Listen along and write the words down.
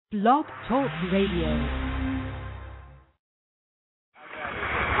Blog Talk Radio.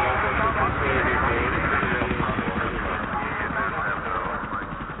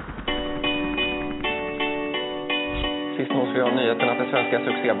 Sist nås vi av nyheten att det svenska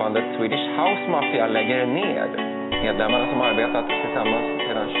succébandet Swedish House Mafia lägger ner. Medlemmarna som arbetat tillsammans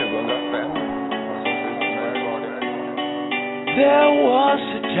sedan 2005. There was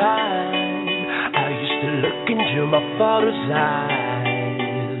a time I used to look into my father's eyes.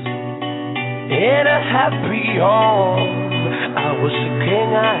 In a happy home, I was a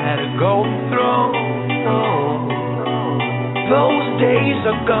king, I had a golden throne. Those days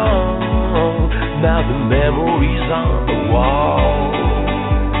are gone, now the memories on the wall.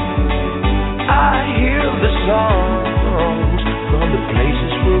 I hear the songs from the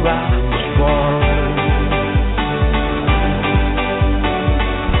places where I was born.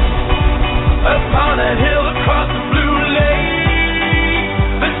 Upon a hill across the blue lake,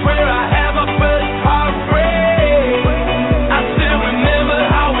 that's where I had my first heartbreak. I still remember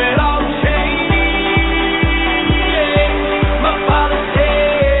how it all changed. My father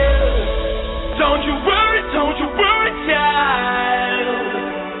said, don't you worry, child.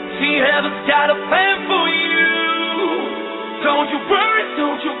 See, heaven's got a plan for you. Don't you worry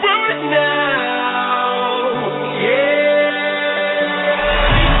now. Yeah.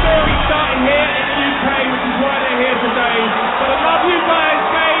 Starting here in the UK, which is why they're here today. But I love you guys,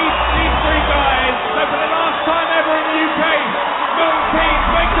 these three guys. So for the last time ever in the UK, Milton Keynes,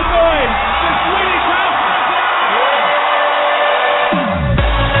 make some noise. The Swedish House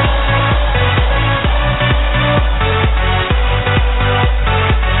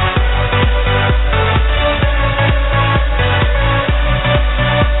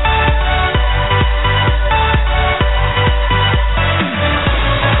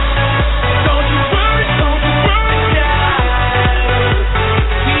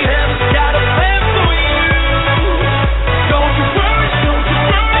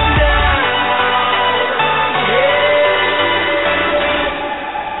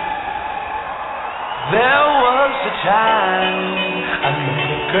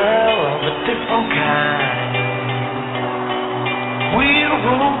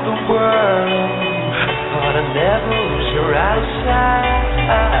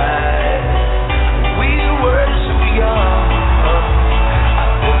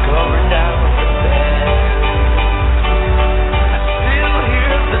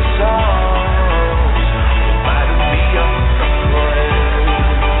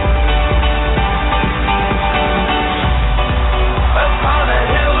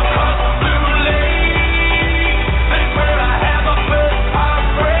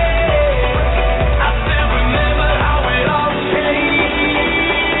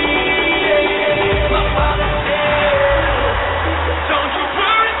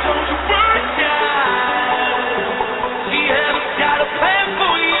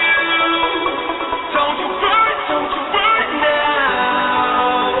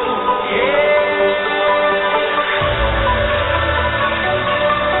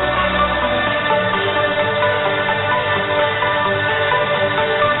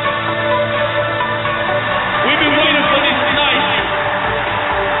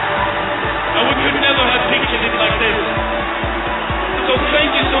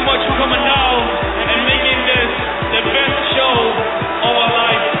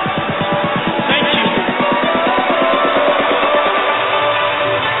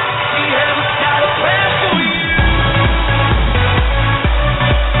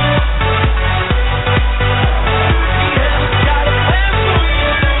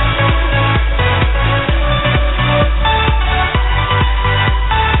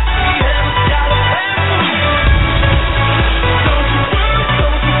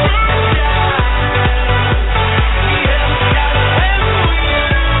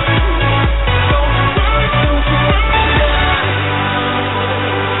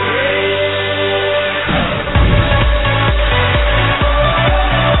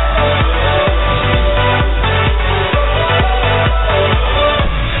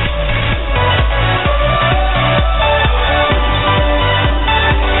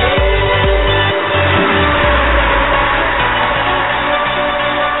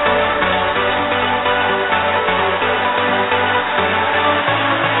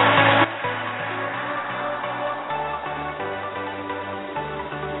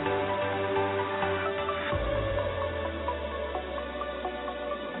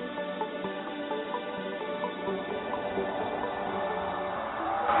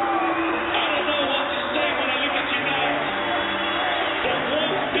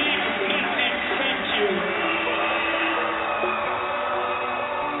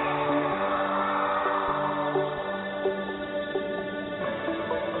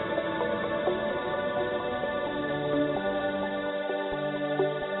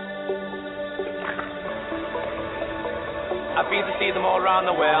been to see them all around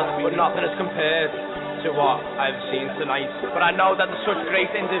the world, but nothing is compared to what I've seen tonight. But I know that they're such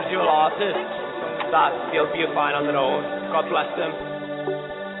great individual artists that they'll be fine on their own. God bless them.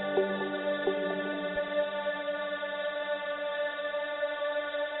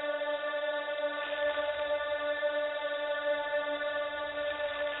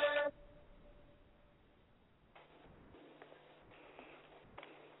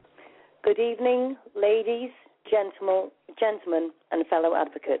 Good evening, ladies, gentlemen, and fellow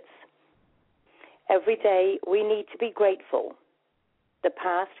advocates. Every day we need to be grateful. The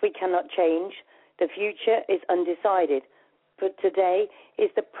past we cannot change. The future is undecided. But today is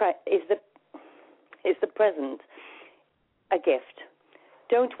the present, a gift.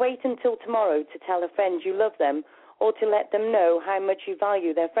 Don't wait until tomorrow to tell a friend you love them or to let them know how much you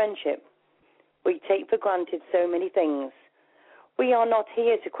value their friendship. We take for granted so many things. We are not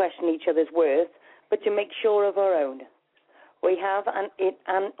here to question each other's worth, but to make sure of our own. We have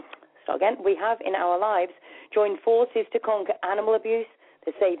in our lives joined forces to conquer animal abuse,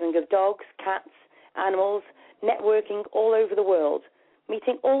 the saving of dogs, cats, animals, networking all over the world,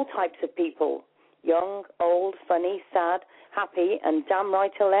 meeting all types of people, young, old, funny, sad, happy, and damn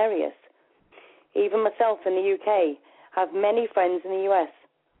right hilarious. Even myself in the UK have many friends in the US.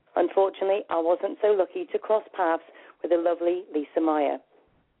 Unfortunately, I wasn't so lucky to cross paths with the lovely Lisa Meyer,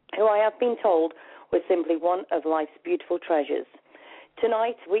 who I have been told was simply one of life's beautiful treasures.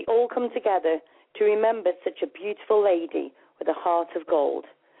 Tonight, we all come together to remember such a beautiful lady with a heart of gold,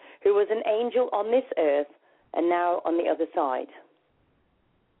 who was an angel on this earth and now on the other side.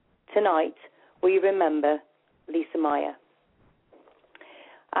 Tonight, we remember Lisa Meyer.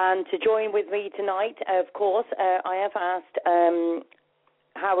 And to join with me tonight, of course, I have asked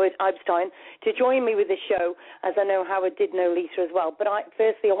Howard Epstein to join me with this show, as I know Howard did know Lisa as well. But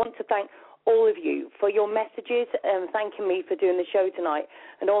firstly, I want to thank all of you for your messages and thanking me for doing the show tonight.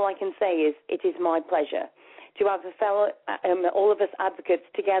 And all I can say is it is my pleasure to have a fellow, all of us advocates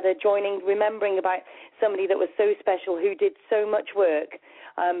together, joining, remembering about somebody that was so special, who did so much work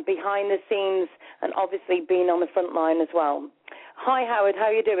behind the scenes and obviously being on the front line as well. Hi, Howard. How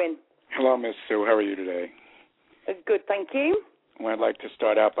are you doing? Hello, Miss Sue. How are you today? Good, thank you. Well, I'd like to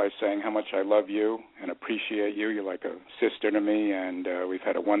start out by saying how much I love you and appreciate you. You're like a sister to me, and we've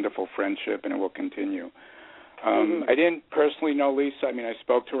had a wonderful friendship, and it will continue. I didn't personally know Lisa. I mean, I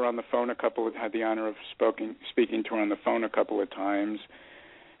spoke to her on the phone had the honor of speaking to her on the phone a couple of times.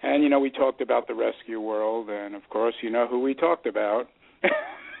 And, we talked about the rescue world, and, of course, you know who we talked about.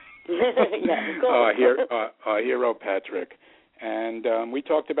 Yeah, of course. Our hero, Patrick. And we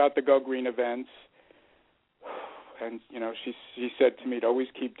talked about the Go Green events. And, she said to me to always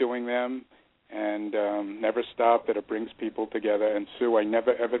keep doing them and never stop, that it brings people together. And, Sue, I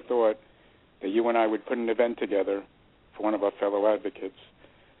never, ever thought that you and I would put an event together for one of our fellow advocates.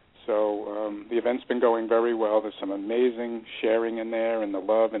 So the event's been going very well. There's some amazing sharing in there and the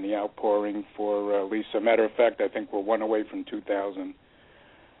love and the outpouring for Lisa. Matter of fact, I think we're one away from 2,000.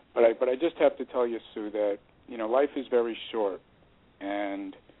 But I just have to tell you, Sue, that, life is very short.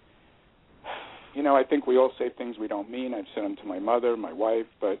 And I think we all say things we don't mean. I've said them to my mother, my wife,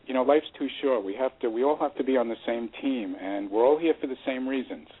 but life's too short. We all have to be on the same team, and we're all here for the same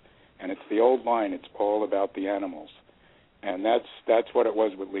reasons. And it's the old line, it's all about the animals. And that's what it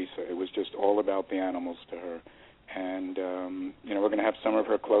was with Lisa. It was just all about the animals to her. And we're going to have some of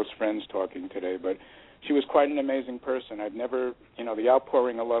her close friends talking today, but she was quite an amazing person. I've never, the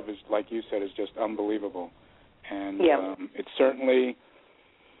outpouring of love is, like you said, is just unbelievable. And it's certainly,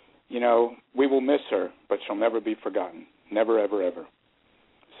 we will miss her, but she'll never be forgotten. Never, ever, ever.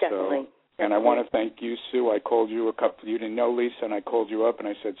 Definitely. And I want to thank you, Sue. I called you you didn't know Lisa, and I called you up, and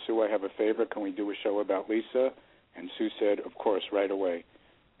I said, Sue, I have a favor. Can we do a show about Lisa? And Sue said, of course, right away.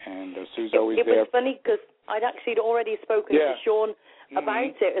 And Sue's always there. It was funny because I'd actually already spoken to Sean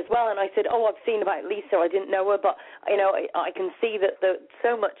about it as well, and I said, I've seen about Lisa. I didn't know her, but, I can see that there's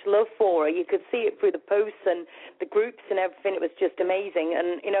so much love for her. You could see it through the posts and the groups and everything. It was just amazing.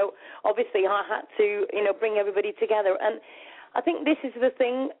 And, obviously I had to, bring everybody together. And I think this is the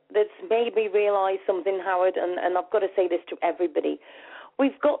thing that's made me realize something, Howard, and I've got to say this to everybody.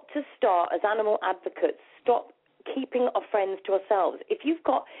 We've got to start, as animal advocates, stop keeping our friends to ourselves. If you've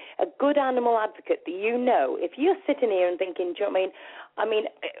got a good animal advocate that if you're sitting here and thinking, do you know what I mean, I mean,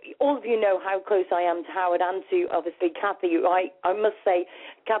 all of you know how close I am to Howard and to, obviously, Kathy. I must say,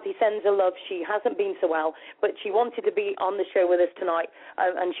 Kathy sends her love. She hasn't been so well, but she wanted to be on the show with us tonight,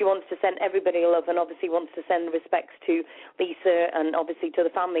 and she wants to send everybody love and obviously wants to send respects to Lisa and obviously to the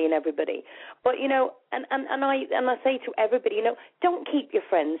family and everybody. But, you know, and I say to everybody, you know, don't keep your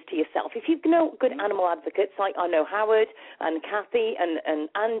friends to yourself. If you know good animal advocates, like I know Howard and Kathy and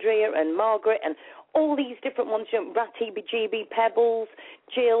Andrea and Margaret and all these different ones, you know, Ratty, BGB, Pebbles,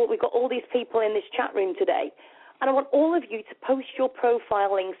 Jill, we've got all these people in this chat room today. And I want all of you to post your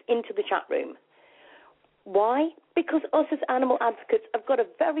profile links into the chat room. Why? Because us as animal advocates have got a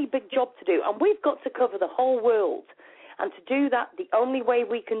very big job to do, and we've got to cover the whole world. And to do that, the only way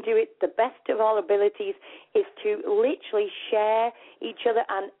we can do it, the best of our abilities, is to literally share each other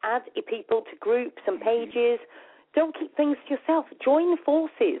and add people to groups and pages. Don't keep things to yourself. Join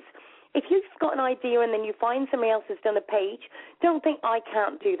forces. If you've got an idea and then you find somebody else has done a page, don't think I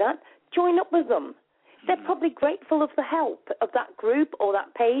can't do that. Join up with them. They're probably grateful of the help of that group or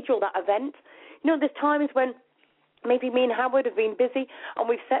that page or that event. You know, there's times when maybe me and Howard have been busy and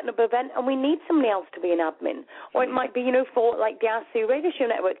we've set up an event and we need somebody else to be an admin. Or it might be, you know, for like the ASU Radio Show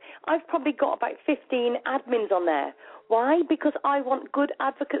Network. I've probably got about 15 admins on there. Why? Because I want good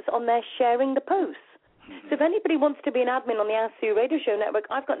advocates on there sharing the posts. So if anybody wants to be an admin on the ASU Radio Show Network,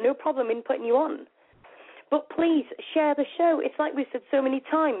 I've got no problem in putting you on. But please share the show. It's like we've said so many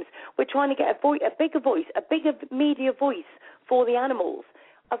times. We're trying to get a bigger voice, a bigger media voice for the animals.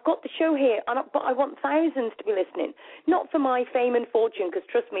 I've got the show here, but I want thousands to be listening. Not for my fame and fortune, because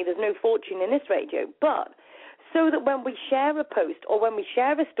trust me, there's no fortune in this radio, but so that when we share a post or when we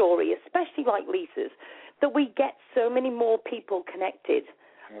share a story, especially like Lisa's, that we get so many more people connected.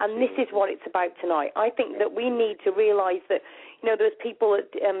 And this is what it's about tonight. I think that we need to realize that, you know, there's people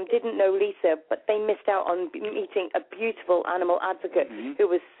that didn't know Lisa, but they missed out on meeting a beautiful animal advocate who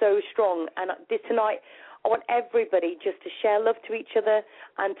was so strong. And tonight, I want everybody just to share love to each other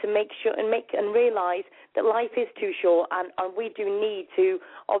and to make sure and realize that life is too short, and we do need to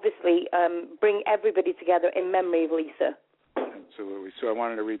obviously bring everybody together in memory of Lisa. Absolutely. So I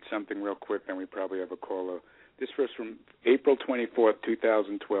wanted to read something real quick, then we probably have a caller. This was from April 24th,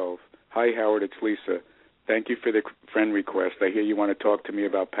 2012. Hi, Howard, it's Lisa. Thank you for the friend request. I hear you want to talk to me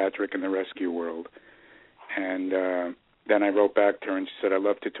about Patrick and the rescue world. And then I wrote back to her, and she said, I'd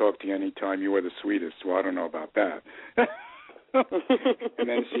love to talk to you anytime. You are the sweetest. Well, I don't know about that. And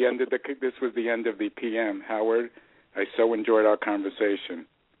then she ended this was the end of the PM. Howard, I so enjoyed our conversation.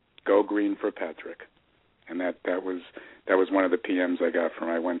 Go green for Patrick. And that was one of the PMs I got from.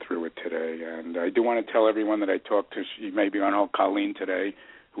 I went through it today, and I do want to tell everyone that I talked to. She may be on hold, Colleen today,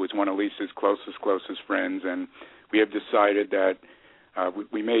 who is one of Lisa's closest friends, and we have decided that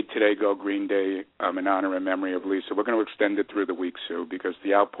we made today Go Green Day in honor and memory of Lisa. We're going to extend it through the week, Sue, because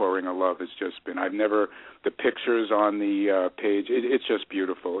the outpouring of love has just been. The pictures on the page. It's just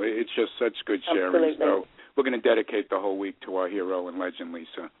beautiful. It's just such good sharing. Absolutely. So we're going to dedicate the whole week to our hero and legend,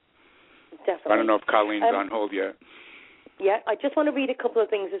 Lisa. Definitely. I don't know if Colleen's on hold yet. Yeah, I just want to read a couple of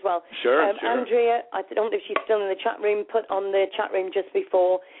things as well. Sure. Andrea, I don't know if she's still in the chat room, put on the chat room just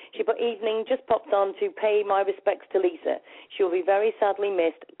before. She put, evening, just popped on to pay my respects to Lisa. She will be very sadly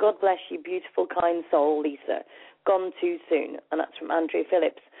missed. God bless you, beautiful, kind soul, Lisa. Gone too soon. And that's from Andrea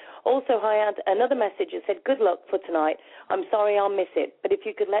Phillips. Also, I had another message that said, good luck for tonight. I'm sorry I'll miss it, but if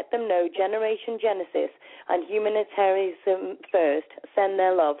you could let them know Generation Genesis and Humanitarianism First send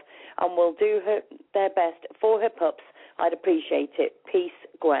their love and will do their best for her pups, I'd appreciate it. Peace,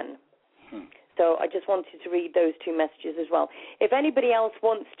 Gwen. So I just wanted to read those two messages as well. If anybody else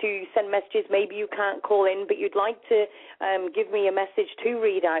wants to send messages, maybe you can't call in, but you'd like to give me a message to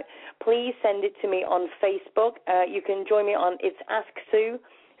read out, please send it to me on Facebook. You can join me on It's Ask Sue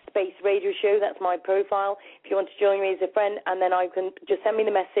Space Radio Show. That's my profile. If you want to join me as a friend, and then I can just send me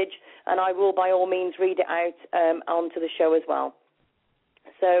the message, and I will by all means read it out onto the show as well.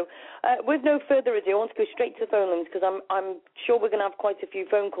 So with no further ado, I want to go straight to the phone lines because I'm sure we're going to have quite a few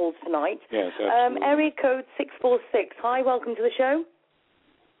phone calls tonight. Yes, absolutely. Area code 646. Hi, welcome to the show.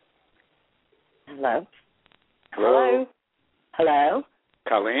 Hello. Hello. Hello.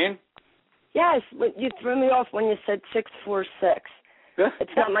 Colleen? Yes, you threw me off when you said 646.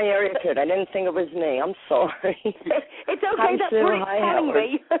 It's not my area code. I didn't think it was me. I'm sorry. It's okay. Hi, That's Sue. what it's Hi, telling Howard.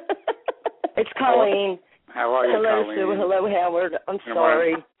 me. It's Colleen. How are you, Hello, Colleen? Sue. Hello, Howard. I'm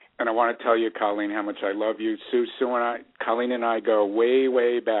sorry. And I want to tell you, Colleen, how much I love you. Colleen and I go way,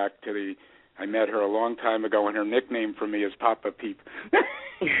 way back to I met her a long time ago, and her nickname for me is Papa Peep.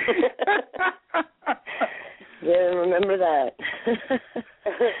 Yeah, remember that.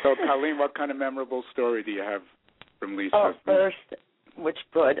 So, Colleen, what kind of memorable story do you have from Lisa? Oh, which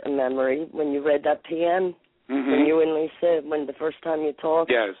brought a memory when you read that PM, when you and Lisa, when the first time you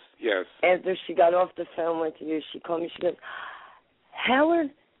talked. Yes. After she got off the phone with you, she called me. She goes, Howard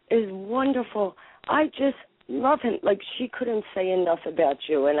is wonderful. I just love him. Like, she couldn't say enough about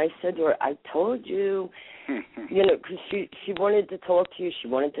you. And I said to her, I told you, because she wanted to talk to you. She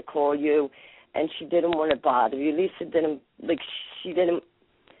wanted to call you, and she didn't want to bother you. Lisa didn't, she didn't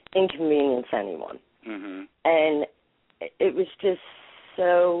inconvenience anyone. And it was just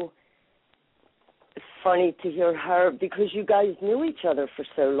so funny to hear her, because you guys knew each other for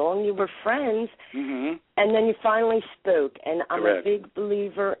so long. You were friends, and then you finally spoke. And I'm a big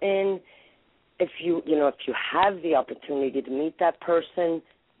believer in, if you have the opportunity to meet that person,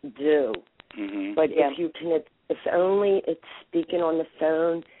 do. But if you can, if only it's speaking on the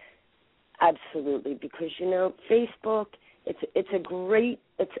phone, absolutely. Because Facebook, it's a great,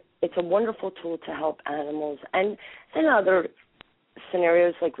 it's a wonderful tool to help animals and other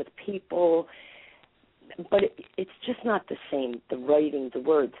scenarios like with people. But it's just not the same. The writing, the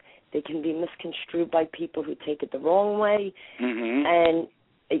words, they can be misconstrued by people who take it the wrong way. And,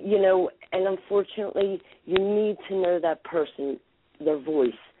 and unfortunately, you need to know that person, their voice.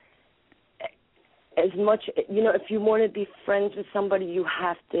 As much, if you want to be friends with somebody, you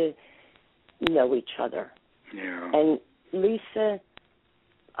have to know each other. Yeah. And Lisa,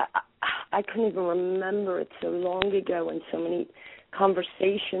 I couldn't even remember it so long ago and so many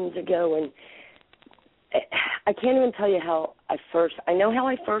conversations ago, and I can't even tell you I know how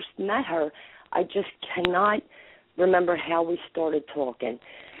I first met her. I just cannot remember how we started talking.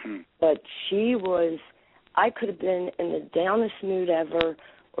 But I could have been in the downest mood ever,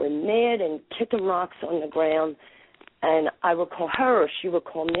 or mad and kicking rocks on the ground, and I would call her or she would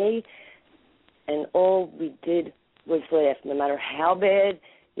call me, and all we did was laugh, no matter how bad,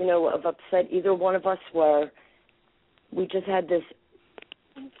 of upset either one of us were. We just had this,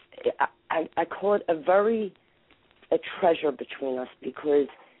 I call it a treasure between us, because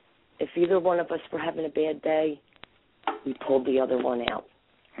if either one of us were having a bad day, we pulled the other one out.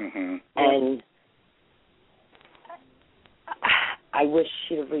 And I wish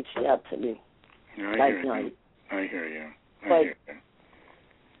she'd have reached out to me that night. I hear you.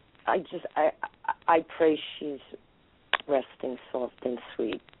 I pray she's resting soft and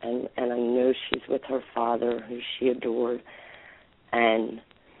sweet, and I know she's with her father, who she adored, and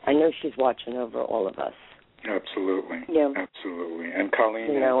I know she's watching over all of us. Absolutely. Yeah. Absolutely. And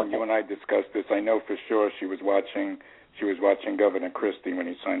Colleen, you and I discussed this. I know for sure she was watching Governor Christie when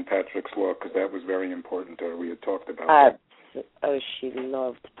he signed Patrick's Law, because that was very important to her. We had talked about that. Oh, she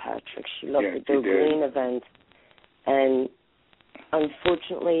loved Patrick. She loved the Go Green event. And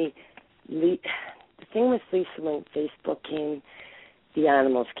unfortunately, the thing with Lisa, when Facebook came, the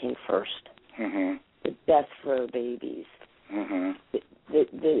animals came first. The death row babies.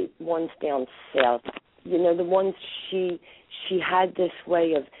 The ones down south. The ones she had this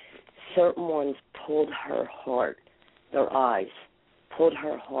way of, certain ones pulled her heart, their eyes, pulled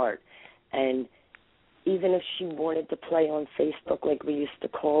her heart. And even if she wanted to play on Facebook, like we used to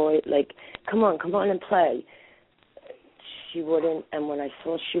call it, like, come on and play, she wouldn't. And when I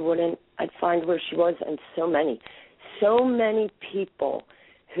saw she wouldn't, I'd find where she was. And so many people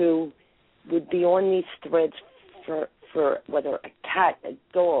who would be on these threads for whether a cat, a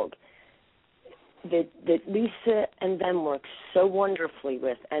dog, that Lisa and them work so wonderfully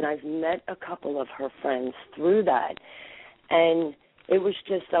with. And I've met a couple of her friends through that. And it was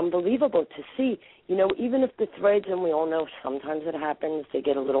just unbelievable to see, even if the threads, and we all know sometimes it happens, they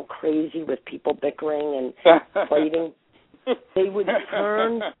get a little crazy with people bickering and fighting. They would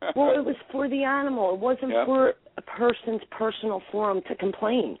turn, it was for the animal. It wasn't for a person's personal forum to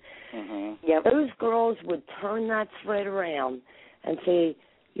complain. Those girls would turn that thread around and say,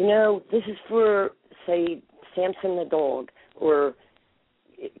 this is for, say, Samson the dog or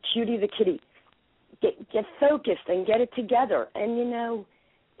Cutie the kitty. Get focused and get it together. And,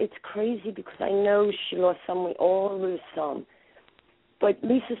 it's crazy because I know she lost some. We all lose some. But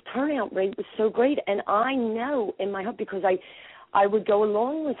Lisa's turnout rate was so great. And I know in my heart, because I would go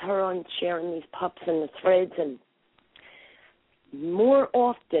along with her on sharing these pups and the threads, and more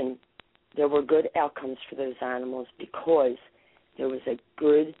often there were good outcomes for those animals because there was a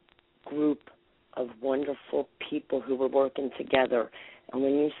good group of wonderful people who were working together. And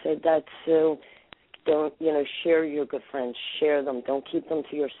when you said that, Sue, don't, share your good friends. Share them. Don't keep them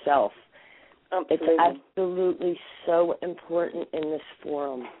to yourself. Absolutely. It's absolutely so important in this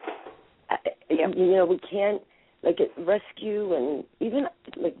forum. We can't, rescue and even,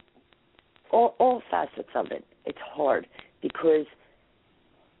 all facets of it. It's hard because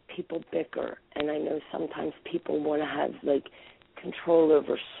people bicker. And I know sometimes people want to have, control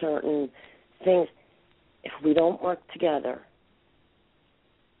over certain things. If we don't work together,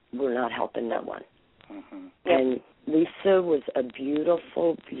 we're not helping no one. Mm-hmm. And Lisa was a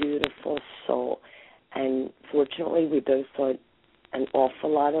beautiful, beautiful soul. And fortunately, we both thought an awful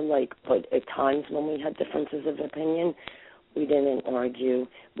lot alike, but at times when we had differences of opinion, we didn't argue.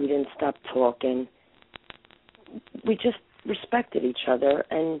 We didn't stop talking. We just respected each other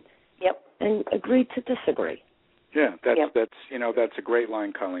and agreed to disagree. Yeah, that's a great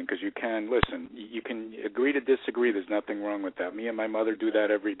line, Colleen, because you can agree to disagree. There's nothing wrong with that. Me and my mother do that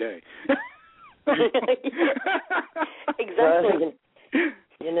every day. Exactly.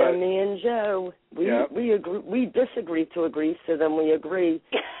 You know, me and Joe, we agree, we disagree to agree, so then we agree,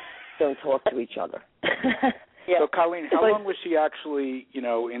 don't talk to each other. So, Colleen, how long was she actually, in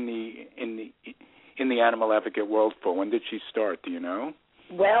the animal advocate world for? When did she start? Do you know?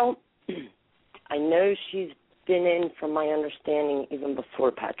 Well, I know she's been in, from my understanding, even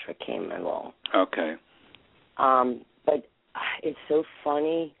before Patrick came along. Okay. But it's so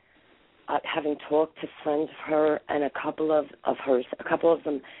funny. Having talked to friends of her and a couple of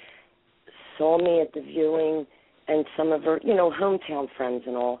them saw me at the viewing, and some of her, hometown friends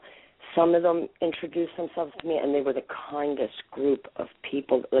and all. Some of them introduced themselves to me, and they were the kindest group of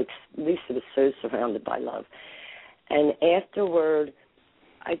people. Like, Lisa was so surrounded by love. And afterward,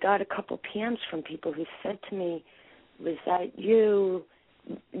 I got a couple PMs from people who said to me, "Was that you?"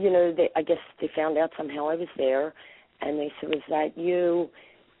 I guess they found out somehow I was there, and they said, "Was that you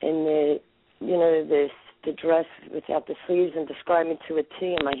in the dress without the sleeves, and describe me to a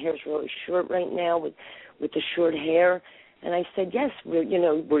T, and my hair's really short right now with the short hair?" And I said, "Yes, were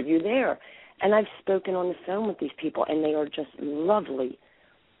you there?" And I've spoken on the phone with these people, and they are just lovely,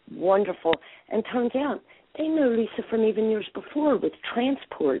 wonderful. And turns out they know Lisa from even years before with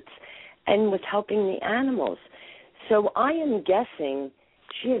transports and with helping the animals. So I am guessing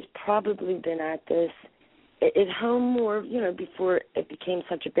she has probably been at this at home more, before it became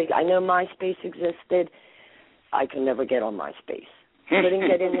such a big. I know MySpace existed. I could never get on MySpace. Couldn't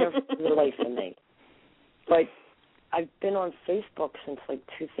get in there for the life of me. But I've been on Facebook since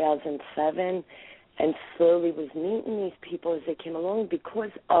 2007, and slowly was meeting these people as they came along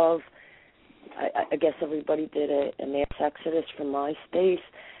because of, I guess everybody did a mass exodus from MySpace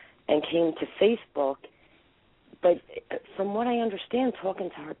and came to Facebook. But from what I understand, talking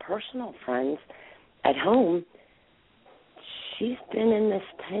to her personal friends at home, she's been in this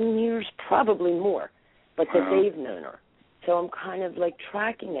 10 years, probably more, but that they've known her. So I'm kind of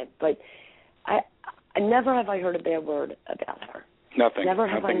tracking it. But I never have I heard a bad word about her. Nothing. Never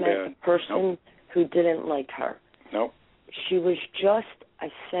have I met a person who didn't like her. Nope. She was just, I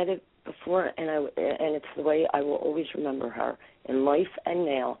said it before, and it's the way I will always remember her in life and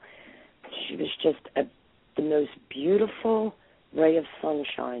now. She was just the most beautiful ray of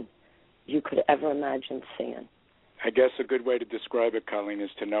sunshine you could ever imagine seeing. I guess a good way to describe it, Colleen, is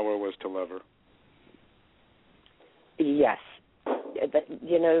to know her was to love her. Yes.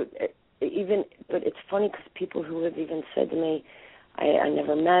 But it's funny because people who have even said to me, I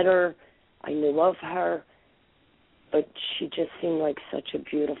never met her, I knew of her, but she just seemed like such a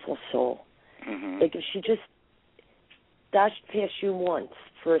beautiful soul. Mm-hmm. Like if she just dashed past you once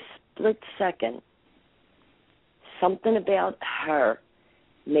for a split second, something about her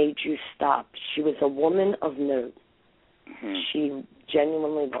made you stop. She was a woman of note. Mm-hmm. She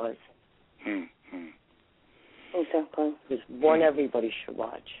genuinely was. Mm-hmm. Exactly. It was one everybody should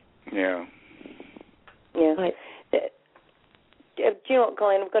watch. Yeah. Yeah. But, do you know what,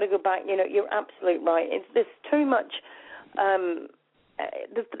 Colleen? I've got to go back. You're absolutely right. There's too much.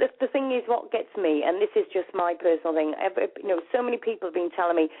 The thing is, what gets me, and this is just my personal thing. So many people have been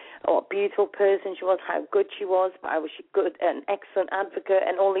telling me, what a beautiful person she was, how good she was, how was she good, an excellent advocate,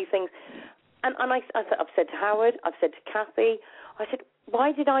 and all these things. And I've said to Howard, I've said to Kathy, I said,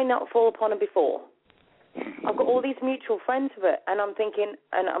 why did I not fall upon her before? I've got all these mutual friends of it, and I'm thinking,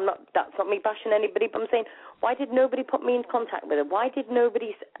 and that's not me bashing anybody, but I'm saying, why did nobody put me in contact with her? Why did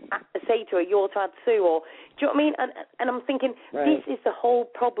nobody say to her, you're to add Sue? Or, do you know what I mean? And I'm thinking, This is the whole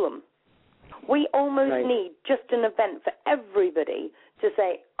problem. We almost need just an event for everybody to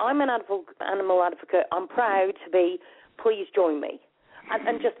say, I'm an animal advocate, I'm proud to be, please join me.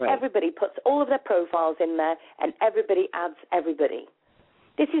 And just everybody puts all of their profiles in there, and everybody adds everybody.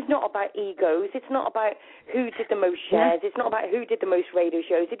 This is not about egos. It's not about who did the most shares. It's not about who did the most radio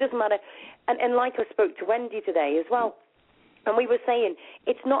shows. It doesn't matter. And like I spoke to Wendy today as well, and we were saying,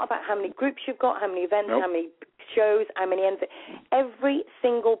 it's not about how many groups you've got, how many events, how many shows, how many ends. Every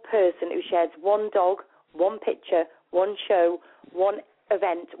single person who shares one dog, one picture, one show, one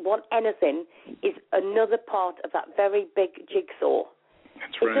event, one anything, is another part of that very big jigsaw.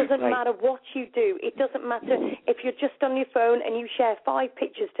 That's right. It doesn't matter what you do. It doesn't matter if you're just on your phone and you share 5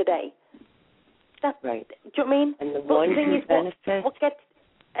 pictures today. That's right. Do you know what I mean? And the one who benefits.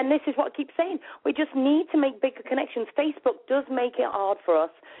 And this is what I keep saying. We just need to make bigger connections. Facebook does make it hard for us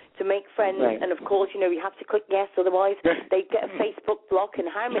to make friends. Right. And, of course, you have to click yes, otherwise they get a Facebook block. And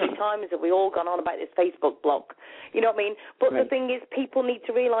how many times have we all gone on about this Facebook block? You know what I mean? But the thing is, people need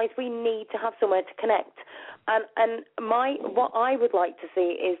to realize we need to have somewhere to connect. And what I would like to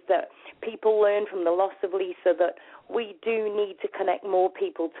see is that people learn from the loss of Lisa that we do need to connect more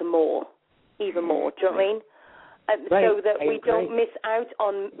people to more, even more. Do you know what I mean? So that we don't miss out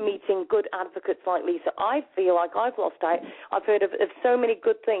on meeting good advocates like Lisa. I feel like I've lost out. I've heard of so many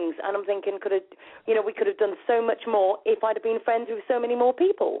good things, and I'm thinking, we could have done so much more if I'd have been friends with so many more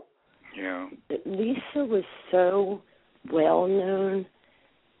people. Yeah. Lisa was so well known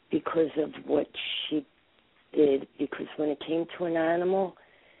because of what she did. Because when it came to an animal,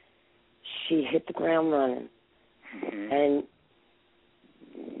 she hit the ground running, and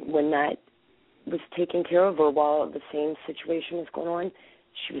when that was taking care of her while the same situation was going on,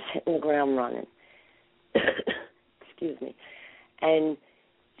 she was hitting the ground running. Excuse me. And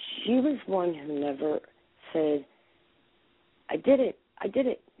she was one who never said, I did it.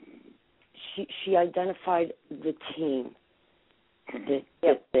 She identified the team that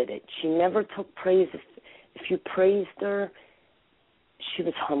did it. She never took praise. If you praised her, she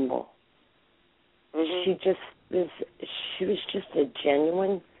was humble. She was just a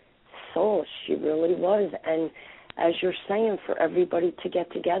genuine soul. She really was. And as you're saying, for everybody to get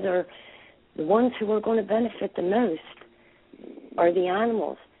together, the ones who are going to benefit the most are the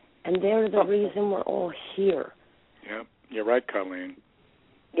animals, and they're the reason we're all here. Yep, you're right, Colleen.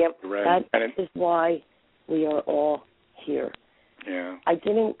 Yep, you're right. That is why we are all here. Yeah. I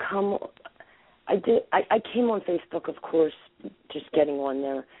came on Facebook, of course, just getting on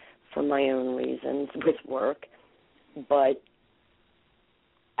there for my own reasons with work,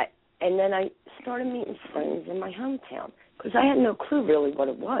 and then I started meeting friends in my hometown because I had no clue really what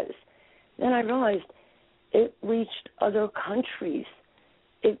it was. Then I realized it reached other countries.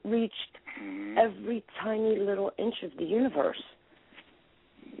 It reached every tiny little inch of the universe.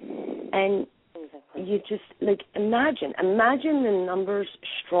 And you just, imagine the numbers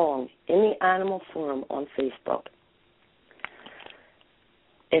strong in the Animal Forum on Facebook.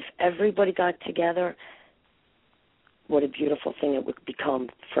 If everybody got together, what a beautiful thing it would become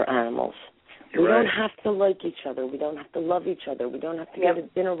for animals. We don't have to like each other. We don't have to love each other. We don't have to go to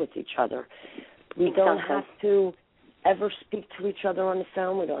dinner with each other. We don't have to ever speak to each other on the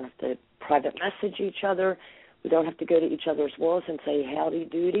phone. We don't have to private message each other. We don't have to go to each other's walls and say howdy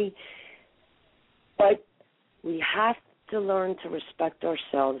doody. But we have to learn to respect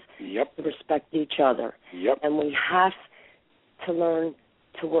ourselves, to respect each other. And we have to learn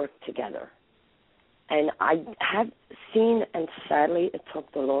to work together. And I have seen, and sadly it took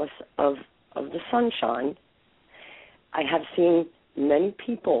the loss of the sunshine, I have seen many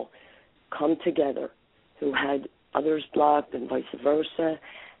people come together who had others blocked and vice versa.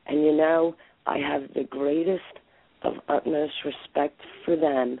 And, I have the greatest of utmost respect for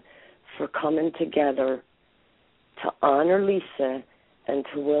them for coming together to honor Lisa and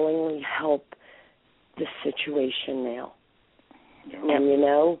to willingly help the situation now.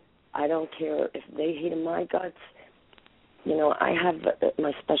 And, I don't care if they hated my guts. I have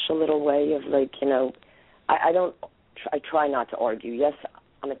my special little way of I try not to argue. Yes,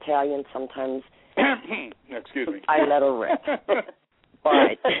 I'm Italian. Sometimes excuse me. I let her rip.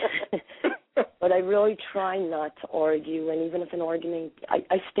 But I really try not to argue. And even if an argument,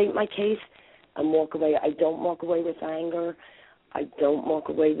 I state my case and walk away. I don't walk away with anger. I don't walk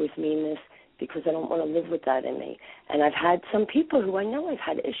away with meanness, because I don't want to live with that in me. And I've had some people who I know I've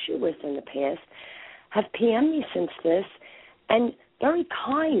had issue with in the past have PM'd me since this, and very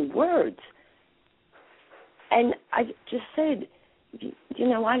kind words. And I just said,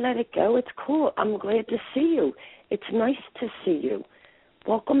 I let it go. It's cool. I'm glad to see you. It's nice to see you.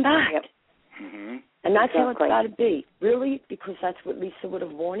 Welcome back. Yep. And that's how it's got to be, really, because that's what Lisa would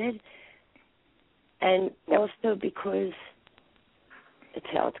have wanted, and also because it's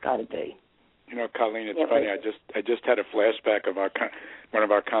how it's got to be. Colleen, it's funny. I just had a flashback of one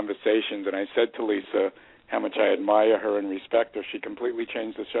of our conversations, and I said to Lisa how much I admire her and respect her. She completely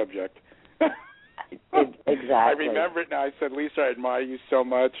changed the subject. Exactly. I remember it now. I said, Lisa, I admire you so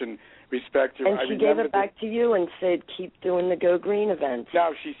much and respect you. And she gave it back to you and said, keep doing the Go Green events.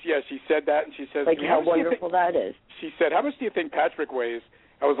 No, she said that, and she says, how wonderful that is. She said, how much do you think Patrick weighs?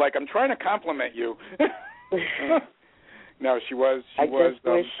 I was like, I'm trying to compliment you. No, she was.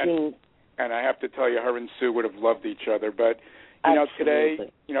 And I have to tell you, her and Sue would have loved each other. But today,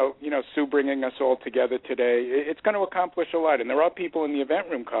 Sue bringing us all together today, it's going to accomplish a lot. And there are people in the event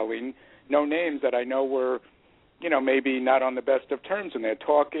room, Colleen, no names, that I know were, maybe not on the best of terms, and they're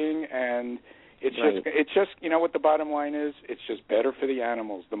talking, and it's just what the bottom line is. It's just better for the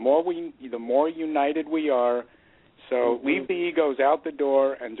animals. The more united we are. So leave the egos out the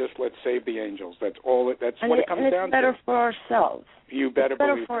door and just let's save the angels. That's all. That's what it comes down to. And it's better for ourselves. You better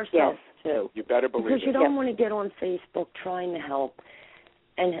believe it. It's better for ourselves too. You better believe it. Because you don't want to get on Facebook trying to help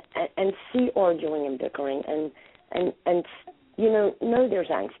and see arguing and bickering and know there's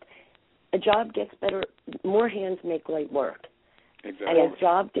angst. A job gets better. More hands make light work. Exactly. And a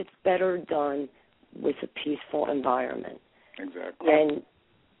job gets better done with a peaceful environment. Exactly. And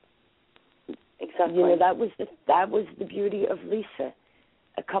exactly. That was the beauty of Lisa.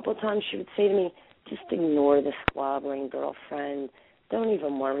 A couple of times she would say to me, just ignore the squabbling, girlfriend. Don't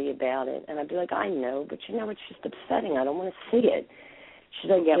even worry about it. And I'd be like, I know, but it's just upsetting. I don't want to see it.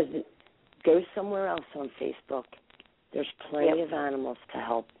 She's like, just go somewhere else on Facebook. There's plenty of animals to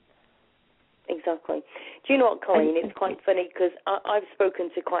help. Exactly. Do you know what, Colleen? It's quite funny because I've spoken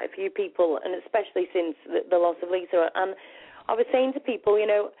to quite a few people, and especially since the loss of Lisa, and I was saying to people,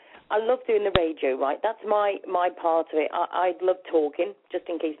 I love doing the radio, right? That's my part of it. I love talking, just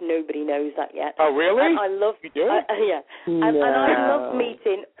in case nobody knows that yet. Oh, really? And I love, you do? And I love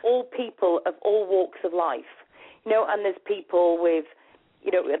meeting all people of all walks of life. And there's people with,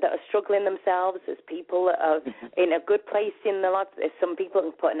 that are struggling themselves. There's people that are in a good place in their life. There's some people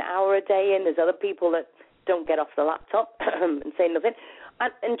that can put an hour a day in. There's other people that don't get off the laptop and say nothing.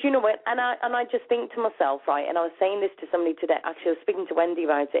 And do you know what? And I just think to myself, right, and I was saying this to somebody today. Actually, I was speaking to Wendy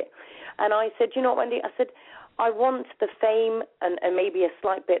about it. And I said, you know what, Wendy? I said, I want the fame and maybe a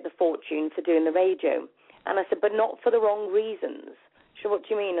slight bit of the fortune for doing the radio. And I said, but not for the wrong reasons. She said, what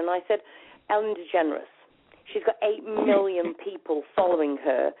do you mean? And I said, Ellen DeGeneres. She's got 8 million people following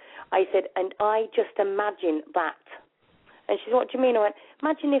her. I said, and I just imagine that. And she said, what do you mean? I went,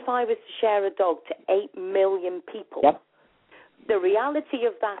 imagine if I was to share a dog to 8 million people. Yep. The reality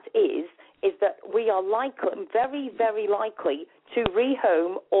of that is that we are likely, very, very likely, to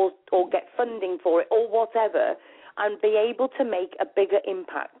rehome or get funding for it or whatever and be able to make a bigger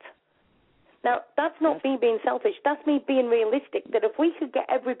impact. Now, that's not me being selfish. That's me being realistic, that if we could get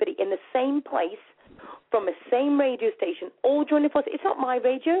everybody in the same place from the same radio station all join the process, it's not my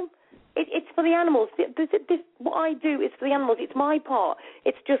radio. It's for the animals. What I do is for the animals. It's my part.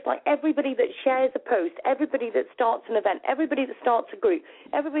 It's just like everybody that shares a post, everybody that starts an event, everybody that starts a group,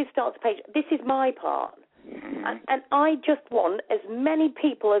 everybody that starts a page. This is my part. And I just want as many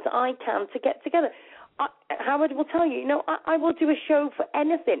people as I can to get together. Howard will tell you, I will do a show for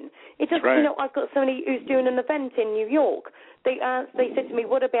anything. It just, I've got somebody who's doing an event in New York. They said to me,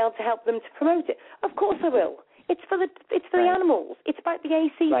 would I be able to help them to promote it? Of course I will. It's for the animals. It's about the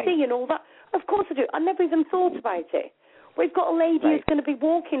ACC and all that. Of course I do. I never even thought about it. We've got a lady who's going to be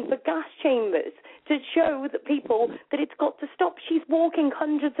walking for gas chambers to show that people that it's got to stop. She's walking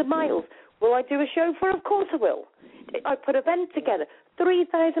hundreds of miles. Will I do a show for her? Of course I will. I put an event together.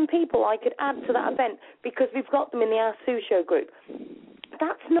 3,000 people I could add to that event because we've got them in the Ask Sue Show group.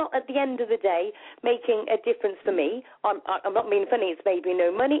 That's not, at the end of the day, making a difference for me. I'm not being funny. It's made me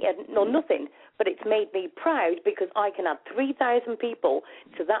no money or nothing, but it's made me proud because I can add 3,000 people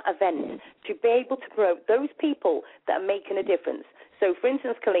to that event to be able to promote those people that are making a difference. So, for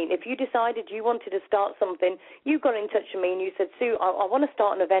instance, Colleen, if you decided you wanted to start something, you got in touch with me and you said, Sue, I want to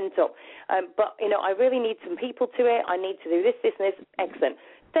start an event up, but, I really need some people to it. I need to do this, this, and this. Excellent.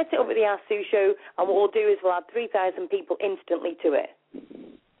 Set it up with the Ask Sue Show, and what we'll do is we'll add 3,000 people instantly to it.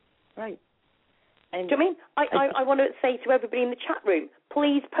 Right. And do you know what I mean? I want to say to everybody in the chat room,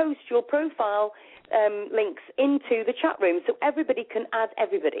 please post your profile links into the chat room so everybody can add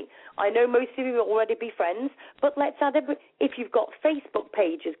everybody. I know most of you will already be friends, but let's add if you've got Facebook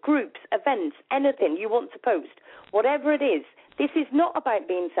pages, groups, events, anything you want to post, whatever it is. This is not about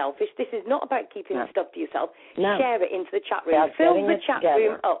being selfish. This is not about keeping stuff to yourself. No. Share it into the chat room. Fill the chat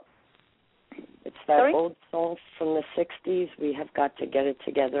room up. It's that old song from the 60s, we have got to get it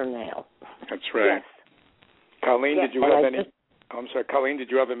together now. That's right. Yes. Colleen, did you have any... I'm sorry, Colleen, did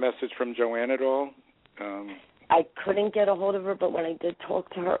you have a message from Joanne at all? I couldn't get a hold of her, but when I did talk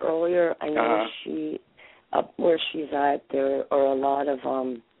to her earlier, I know she, up where she's at, there are a lot of,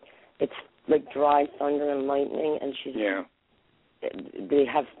 it's like dry thunder and lightning, and they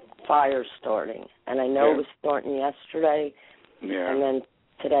have fires starting. And I know it was starting yesterday, and then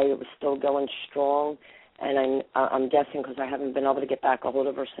today it was still going strong. And I'm guessing, because I haven't been able to get back a hold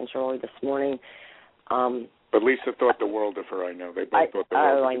of her since early this morning, But Lisa thought the world of her, I know. They both thought the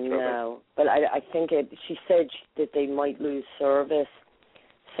world of each other. I know. But I think she said that they might lose service.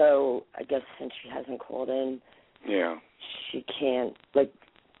 So I guess since she hasn't called in, she can't,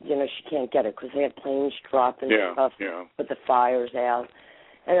 she can't get it because they have planes dropping stuff, but the fire's out.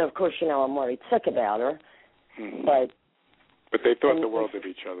 And, of course, I'm worried sick about her. Mm-hmm. But they thought the world of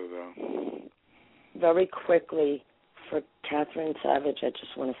each other, though. Very quickly, for Catherine Savage, I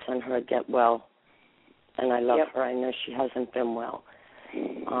just want to send her a get well. And I love her. I know she hasn't been well.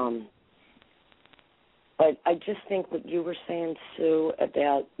 But I just think what you were saying, Sue,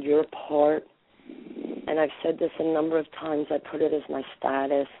 about your part, and I've said this a number of times, I put it as my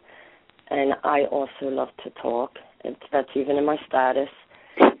status, and I also love to talk. That's even in my status.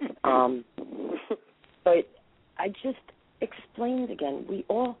 But I just explained again, we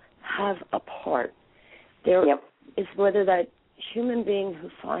all have a part. There is whether that human being who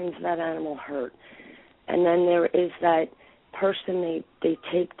finds that animal hurt, and then there is that person they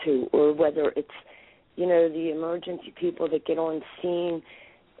take to, or whether it's, the emergency people that get on scene,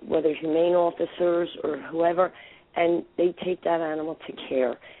 whether humane officers or whoever, and they take that animal to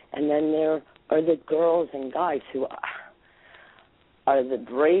care. And then there are the girls and guys who are the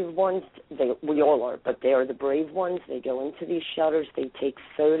brave ones. We all are, but they are the brave ones. They go into these shelters. They take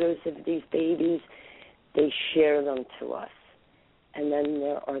photos of these babies. They share them to us. And then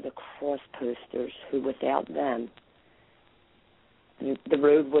there are the cross posters who, without them, the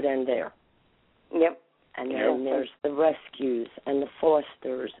road would end there. Yep. And then there's the rescues and the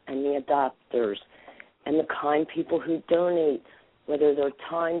fosters and the adopters and the kind people who donate, whether their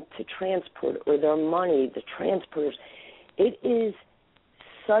time to transport or their money, the transporters. It is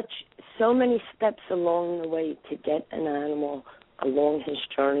so many steps along the way to get an animal along his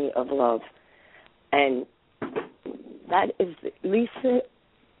journey of love. And that is, Lisa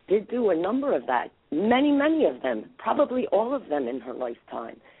did do a number of that, many of them, probably all of them in her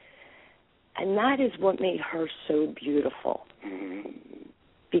lifetime. And that is what made her so beautiful,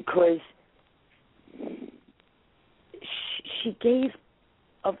 because she gave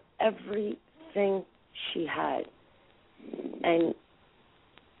of everything she had, and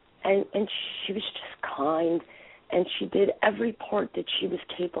she was just kind, and she did every part that she was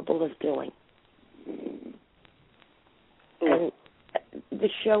capable of doing. And the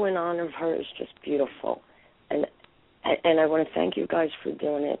show in honor of her is just beautiful, and I want to thank you guys for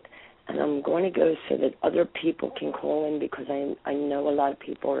doing it. And I'm going to go so that other people can call in, because I know a lot of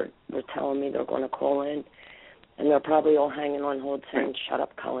people were telling me they're going to call in, and they're probably all hanging on hold saying, "Shut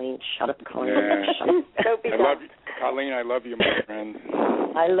up, Colleen. Shut up, Colleen." Yeah. Shut up. Don't be I love you, Colleen. I love you, my friend.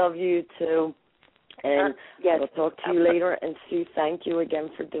 I love you too. And we'll talk to you later. And Sue, thank you again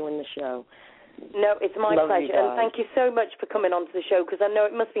for doing the show. No, it's my pleasure, and thank you so much for coming onto the show, because I know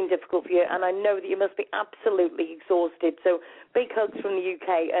it must have been difficult for you, and I know that you must be absolutely exhausted. So big hugs from the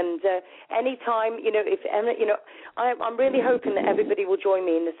UK, and anytime, I'm really hoping that everybody will join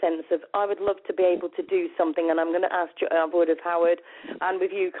me in the sense of I would love to be able to do something, and I'm going to ask you, I would have Howard, and with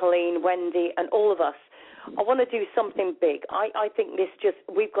you, Colleen, Wendy, and all of us. I want to do something big. I think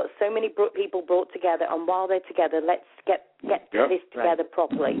we've got so many people brought together, and while they're together, let's get this together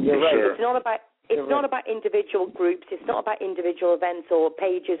properly. You're right. It's not about not about individual groups. It's not about individual events or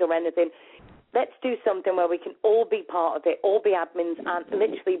pages or anything. Let's do something where we can all be part of it, all be admins, and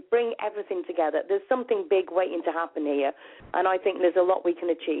literally bring everything together. There's something big waiting to happen here, and I think there's a lot we can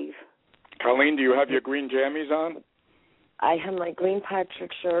achieve. Colleen, do you have your green jammies on? I have my green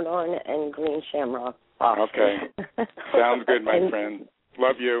Patrick shirt on and green Shamrock boxers. Okay. Sounds good, my friend.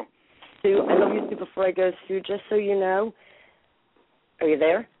 Love you. Sue, I love you too. Before I go, Sue, just so you know, are you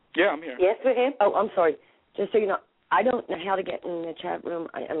there? Yeah, I'm here. Yes, we're here. Oh, I'm sorry. Just so you know, I don't know how to get in the chat room.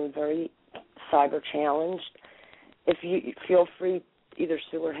 I am very cyber challenged. If you feel free, either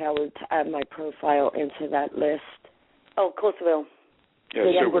Sue or Howard, to add my profile into that list. Oh, of course I will. Yes,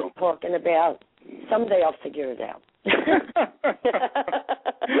 Sue will. was talking about. Someday I'll figure it out.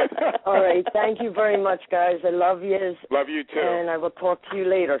 All right. Thank you very much, guys. I love you. Love you too. And I will talk to you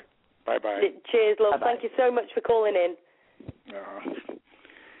later. Bye-bye. Cheers, love. Bye-bye. Thank you so much for calling in.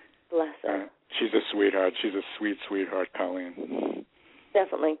 Bless her. She's a sweetheart. She's a sweet sweetheart, Colleen.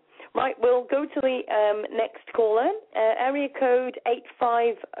 Definitely. Right, we'll go to the next caller. Area code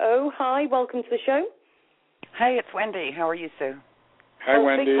 850. Hi, welcome to the show. Hey, it's Wendy. How are you, Sue? Hi,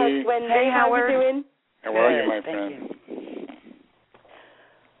 Wendy. Big hugs, Wendy. Hey, how Howard. are you doing? How are you, my Thank friend? You.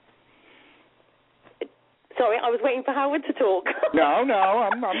 Sorry, I was waiting for Howard to talk. No,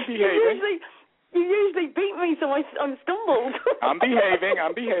 I'm behaving. You usually beat me, so I stumbled. I'm behaving.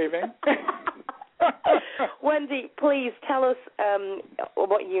 Wendy, please tell us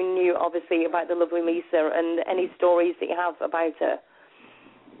what you knew, obviously, about the lovely Lisa and any stories that you have about her.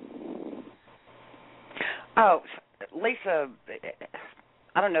 Oh, Lisa,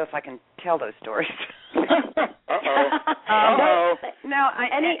 I don't know if I can tell those stories. Uh-oh. No,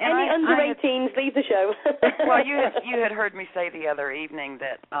 any under 18s, leave the show. Well, you had heard me say the other evening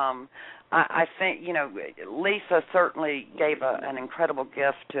that I think, Lisa certainly gave an incredible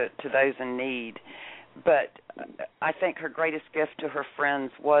gift to those in need, but I think her greatest gift to her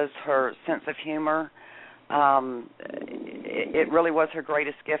friends was her sense of humor. It really was her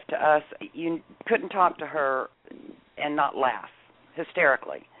greatest gift to us. You couldn't talk to her and not laugh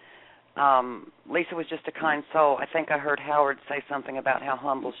hysterically. Lisa was just a kind soul. I think I heard Howard say something about how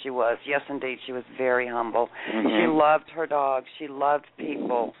humble she was. Yes, indeed, she was very humble. Mm-hmm. She loved her dogs. She loved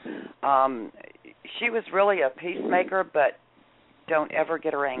people. She was really a peacemaker, but don't ever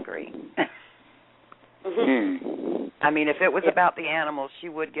get her angry. Mm-hmm. I mean, if it was about the animals, she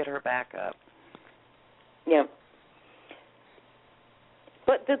would get her back up. Yeah.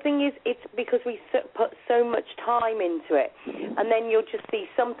 But the thing is, it's because we put so much time into it, and then you'll just see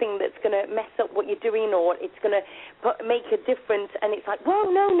something that's going to mess up what you're doing, or it's going to make a difference, and it's like,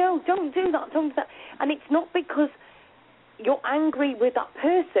 whoa, no, don't do that, don't do that. And it's not because you're angry with that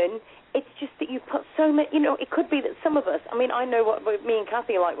person, it's just that you put so much, it could be that some of us, I mean, I know what me and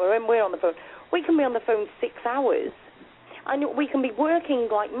Kathy are like, when we're on the phone, we can be on the phone 6 hours, and we can be working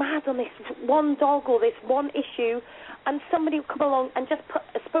like mad on this one dog or this one issue, and somebody will come along and just put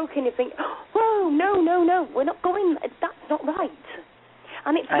a spoke in and think, whoa, no, we're not going, that's not right.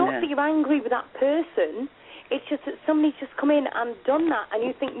 And it's not that you're angry with that person, it's just that somebody's just come in and done that, and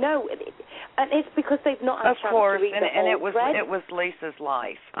you think, no, and it's because they've not had a chance to read the whole thread. It was Lisa's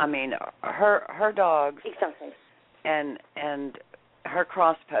life. I mean, her dogs, exactly, and her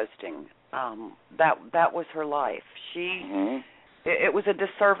cross-posting, that was her life. She... Mm-hmm. It was a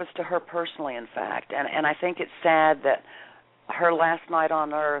disservice to her personally, in fact, and I think it's sad that her last night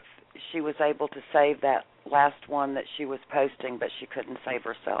on Earth, she was able to save that last one that she was posting, but she couldn't save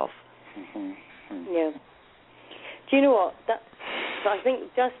herself. Mm-hmm. Yeah. Do you know what? I think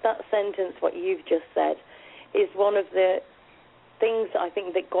just that sentence, what you've just said, is one of the things I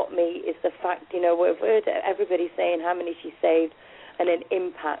think that got me is the fact, we've heard everybody saying how many she saved and an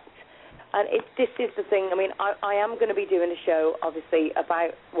impact. And this is the thing. I mean, I am going to be doing a show, obviously,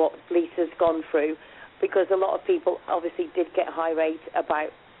 about what Lisa's gone through, because a lot of people obviously did get irate about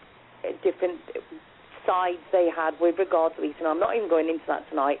different sides they had with regard to Lisa. And I'm not even going into that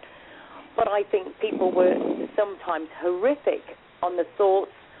tonight. But I think people were sometimes horrific on the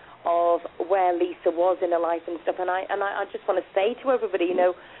thoughts of where Lisa was in her life and stuff. And I just want to say to everybody,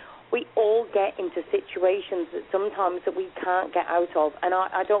 we all get into situations that sometimes that we can't get out of. And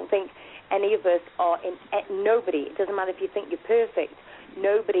I don't think any of us are nobody, it doesn't matter if you think you're perfect,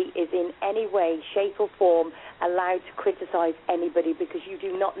 nobody is in any way, shape or form allowed to criticize anybody because you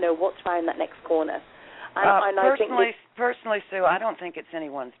do not know what's around that next corner. And personally, Sue, I don't think it's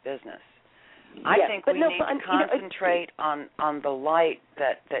anyone's business. I think we need to concentrate on the light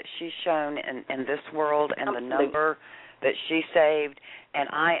that she's shown in this world and absolutely. The number that she saved, and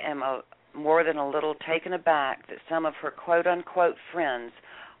I am more than a little taken aback that some of her quote-unquote friends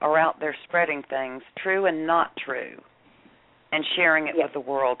are out there spreading things, true and not true, and sharing it with the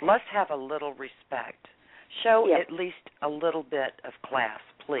world. Let's have a little respect. Show at least a little bit of class,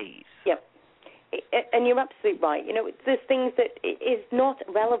 please. Yep. And you're absolutely right. There's things that is not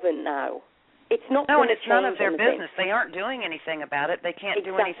relevant now. It's not. No, and it's none of their business. They aren't doing anything about it. They can't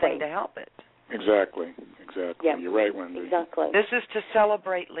do anything to help it. Exactly. Yep. You're right, Wendy. Exactly. This is to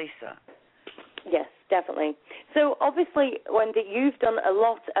celebrate Lisa. Yes, definitely. So, obviously, Wendy, you've done a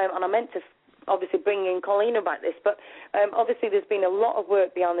lot, and I meant to obviously bring in Colleen about this, but obviously there's been a lot of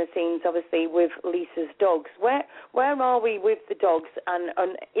work behind the scenes, obviously, with Lisa's dogs. Where are we with the dogs, and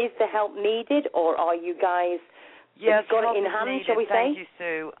is the help needed, or are you guys got it in hand, needed. Shall we Thank say? you,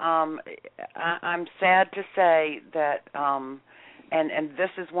 Sue. I'm sad to say that, and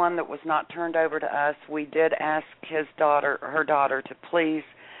this is one that was not turned over to us. We did ask her daughter, to please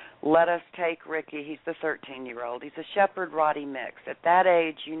let us take Ricky. He's the 13-year-old. He's a Shepherd Rottie mix. At that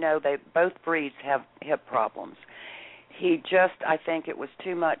age, both breeds have hip problems. He just, I think it was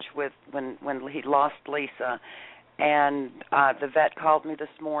too much with when he lost Lisa, and the vet called me this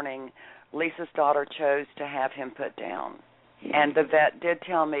morning. Lisa's daughter chose to have him put down, and the vet did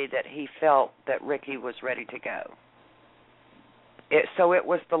tell me that he felt that Ricky was ready to go. So it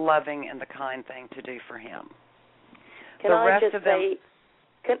was the loving and the kind thing to do for him. Sorry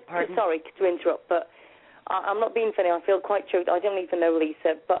to interrupt, but I'm not being funny. I feel quite choked. I don't even know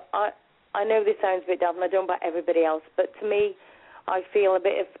Lisa, but I know this sounds a bit daft, and I don't know about everybody else, but to me, I feel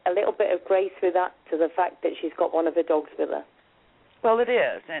a little bit of grace with that, to the fact that she's got one of her dogs with her. Well, it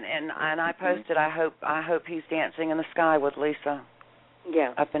is, and I posted. I hope he's dancing in the sky with Lisa.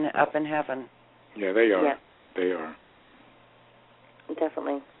 Yeah. Up in heaven. Yeah, they are. Yeah. They are.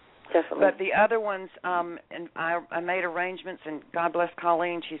 Definitely. But the other ones, and I made arrangements, and God bless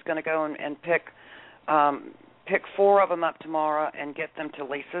Colleen. She's going to go and pick 4 of them up tomorrow and get them to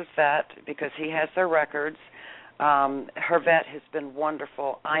Lisa's vet because he has their records. Her vet has been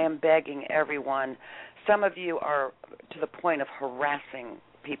wonderful. I am begging everyone. Some of you are to the point of harassing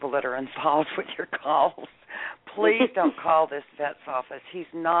people that are involved with your calls. Please don't call this vet's office. He's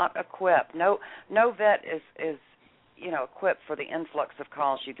not equipped. No vet is equipped for the influx of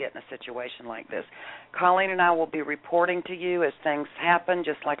calls you get in a situation like this. Colleen and I will be reporting to you as things happen,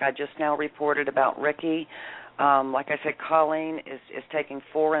 just like I just now reported about Ricky. Like I said, Colleen is taking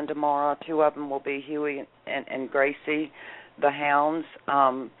 4 in tomorrow. 2 of them will be Huey and Gracie, the hounds.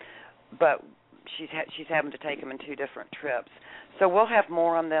 But she's having to take them in 2 different trips. So we'll have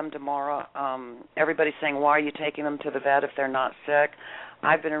more on them tomorrow. Everybody's saying, why are you taking them to the vet if they're not sick?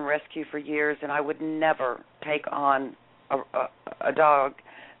 I've been in rescue for years, and I would never take on a dog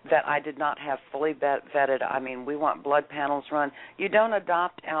that I did not have fully vetted. I mean, we want blood panels run. You don't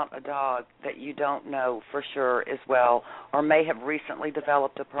adopt out a dog that you don't know for sure is well or may have recently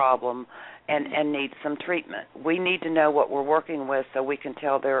developed a problem and needs some treatment. We need to know what we're working with so we can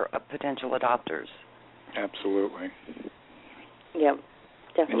tell their potential adopters. Absolutely. Yeah,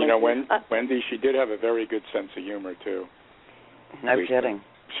 definitely. And Wendy, she did have a very good sense of humor, too. No kidding.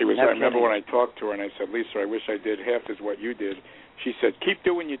 She was. I remember when I talked to her and I said, Lisa, I wish I did half as what you did. She said, keep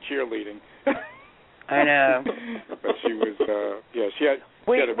doing your cheerleading. I know. But she was, she had a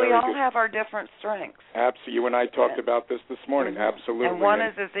very we all good, have our different strengths. Absolutely. You and I talked about this morning. Mm-hmm. Absolutely. And one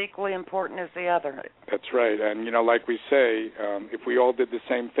is as equally important as the other. That's right. And, like we say, if we all did the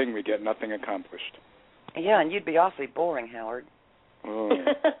same thing, we'd get nothing accomplished. Yeah, and you'd be awfully boring, Howard. Oh.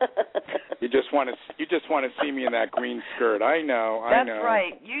 You just want to see me in that green skirt. I know. That's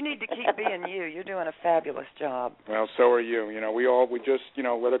right. You need to keep being you. You're doing a fabulous job. Well, so are you. We just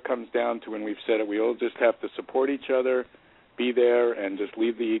what it comes down to, and we've said it, we all just have to support each other, be there, and just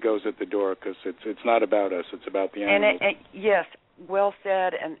leave the egos at the door because it's not about us. It's about the animals. And yes, well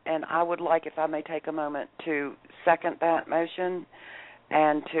said. And I would like, if I may take a moment, to second that motion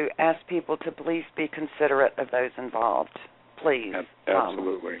and to ask people to please be considerate of those involved. Please.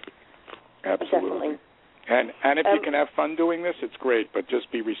 Absolutely. Absolutely. And if you can have fun doing this, it's great, but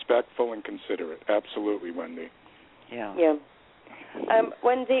just be respectful and considerate. Absolutely, Wendy. Yeah. Yeah.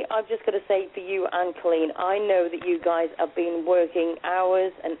 Wendy, I've just got to say for you and Colleen, I know that you guys have been working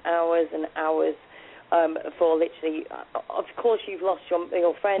hours and hours and hours for literally, of course you've lost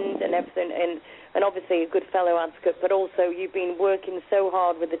your friend and everything, and obviously a good fellow advocate, but also you've been working so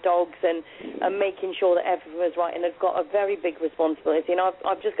hard with the dogs and making sure that everything was right, and have got a very big responsibility. And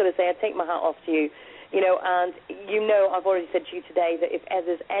I've just got to say, I take my hat off to you, and I've already said to you today that if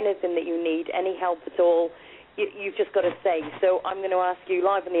there's anything that you need, any help at all, you've just got to say. So I'm going to ask you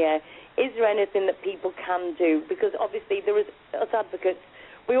live in the air, is there anything that people can do? Because obviously there is, as advocates,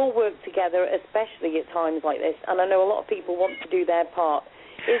 we all work together, especially at times like this, and I know a lot of people want to do their part.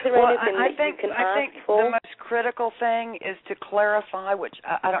 Is there anything you can ask for? The most critical thing is to clarify, which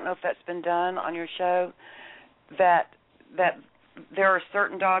I don't know if that's been done on your show, that there are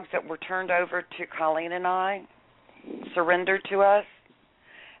certain dogs that were turned over to Colleen and I, surrendered to us,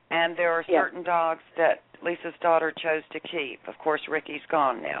 and there are certain dogs that Lisa's daughter chose to keep. Of course, Ricky's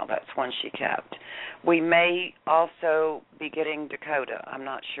gone now. That's one she kept. We may also be getting Dakota. I'm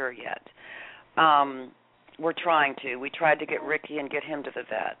not sure yet. We're trying to. We tried to get Ricky and get him to the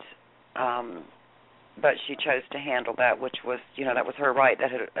vet, but she chose to handle that, which was, that was her right.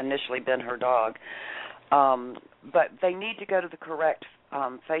 That had initially been her dog. But they need to go to the correct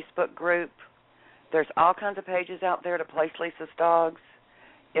Facebook group. There's all kinds of pages out there to place Lisa's dogs.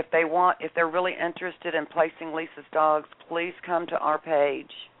 If they're really interested in placing Lisa's dogs, please come to our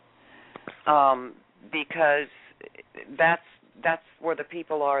page, because that's where the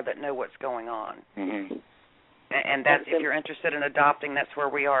people are that know what's going on. Mm-hmm. And that's, if you're interested in adopting, that's where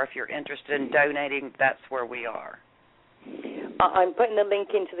we are. If you're interested in donating, that's where we are. I'm putting the link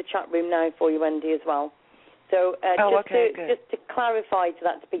into the chat room now for you, Wendy, as well. So good. just to clarify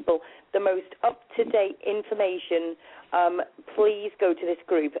to people, the most up-to-date information, please go to this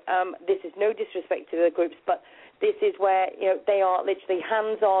group. This is no disrespect to the groups, but this is where they are literally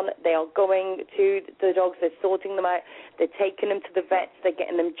hands-on. They are going to the dogs. They're sorting them out. They're taking them to the vets. They're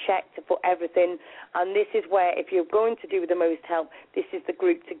getting them checked for everything. And this is where, if you're going to do the most help, this is the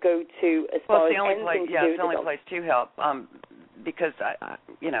group to go to as far as anything to do. It's the only place to help. Because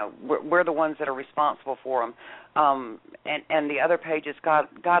we're the ones that are responsible for them, and the other pages, God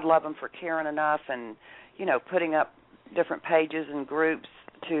love them for caring enough and putting up different pages and groups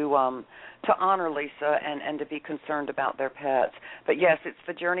to honor Lisa and to be concerned about their pets. But yes, it's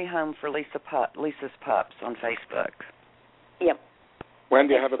the Journey Home for Lisa's Pups on Facebook. Yep.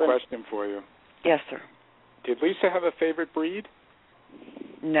 Wendy, I have a question for you. Yes, sir. Did Lisa have a favorite breed?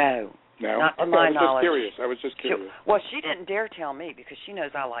 No. No? Not to my knowledge. I was just curious. She didn't dare tell me because she knows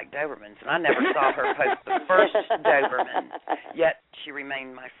I like Dobermans, and I never saw her post the first Doberman, yet she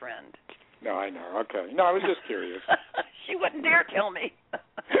remained my friend. No, I know. Okay. No, I was just curious. She wouldn't dare tell me.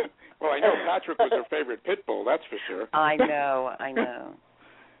 Well, I know Patrick was her favorite pit bull, that's for sure. I know.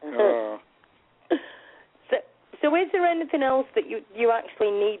 So is there anything else that you actually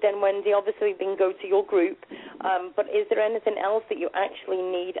need then, Wendy? Obviously, then go to your group, but is there anything else that you actually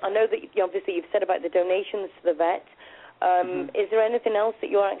need? I know that you've said about the donations to the vet. Is there anything else that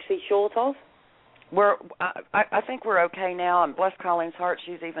you're actually short of? I think we're okay now, and bless Colleen's heart,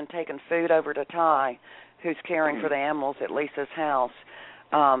 she's even taken food over to Ty, who's caring for the animals at Lisa's house.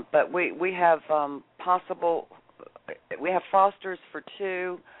 But we have we have fosters for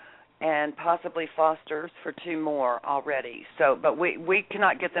 2. And possibly fosters for 2 more already. So, but we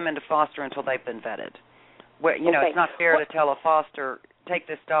cannot get them into foster until they've been vetted. It's not fair to tell a foster, take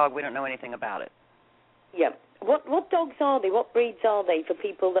this dog, we don't know anything about it. Yeah. What dogs are they? What breeds are they for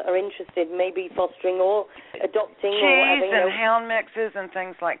people that are interested, maybe fostering or adopting? Cheese and hound mixes and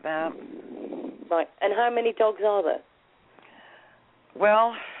things like that. Right. And how many dogs are there?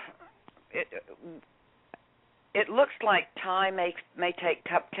 Well, it looks like Ty may take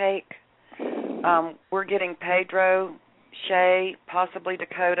Cupcake. We're getting Pedro, Shay, possibly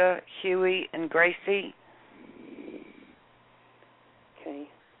Dakota, Huey, and Gracie.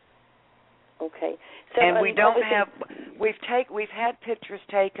 Okay. So, and we don't have. We've had pictures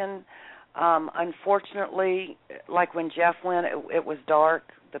taken. Unfortunately, like when Jeff went, it was dark.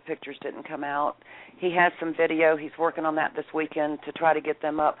 The pictures didn't come out. He has some video. He's working on that this weekend to try to get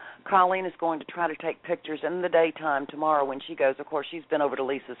them up. Colleen is going to try to take pictures in the daytime tomorrow when she goes. Of course, she's been over to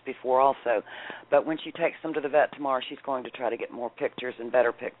Lisa's before also. But when she takes them to the vet tomorrow, she's going to try to get more pictures and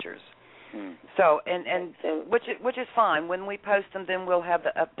better pictures. So, and which is fine. When we post them, then we'll have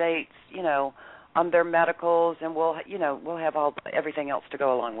the updates, on their medicals, and we'll have everything else to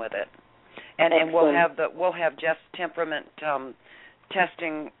go along with it. And we'll have Jeff's temperament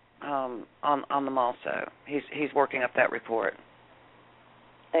testing on them also. He's working up that report.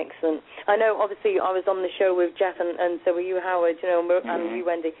 Excellent. I know, obviously, I was on the show with Jeff, and so were you, Howard, and you,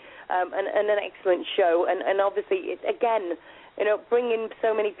 Wendy, and an excellent show. And obviously, again, bringing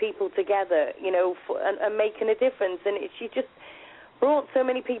so many people together, and making a difference. And she just brought so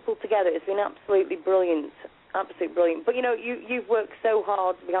many people together. It's been absolutely brilliant. Absolutely brilliant. But, you've worked so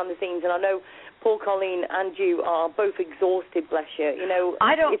hard behind the scenes, and I know Paul, Colleen, and you are both exhausted, bless you.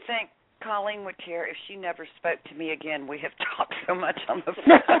 I don't think Colleen would care if she never spoke to me again. We have talked so much on the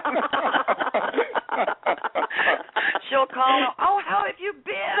phone. She'll call, how have you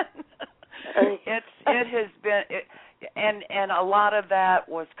been? It has been, and a lot of that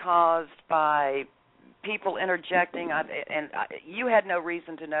was caused by people interjecting, you had no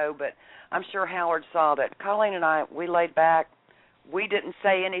reason to know, but I'm sure Howard saw that. Colleen and I, we laid back. We didn't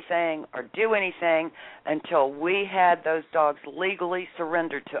say anything or do anything until we had those dogs legally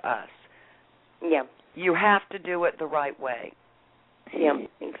surrendered to us. Yeah. You have to do it the right way. Yeah,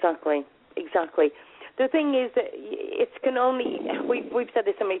 exactly. The thing is that it can only, we've said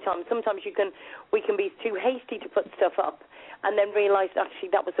this so many times, sometimes we can be too hasty to put stuff up and then realize actually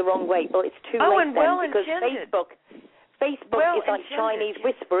that was the wrong way. Well, it's too late then because Facebook is like Chinese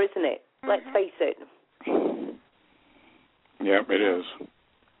whisper, isn't it? Mm-hmm. Let's face it. Yeah, it is.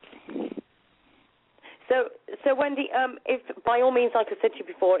 So Wendy, if by all means, like I said to you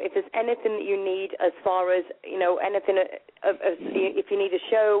before, if there's anything that you need as far as anything, if you need a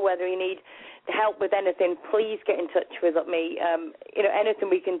show, whether you need help with anything, please get in touch with me. Anything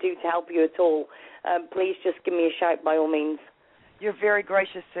we can do to help you at all, please just give me a shout by all means. You're very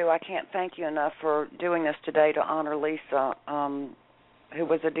gracious, Sue. I can't thank you enough for doing this today to honor Lisa, who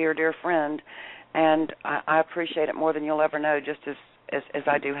was a dear, dear friend, and I appreciate it more than you'll ever know, just as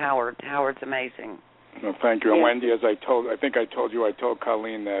I do Howard. Howard's amazing. Well, thank you. And Wendy, I told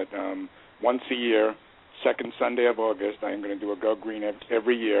Colleen that once a year, second Sunday of August, I am going to do a Go Green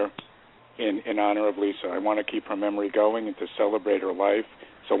every year in honor of Lisa. I want to keep her memory going and to celebrate her life.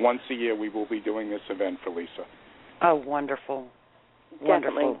 So once a year, we will be doing this event for Lisa. Oh, wonderful.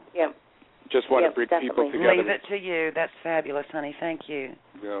 Definitely. Wonderful. Yeah. Just want to bring people together. Leave it to you. That's fabulous, honey. Thank you.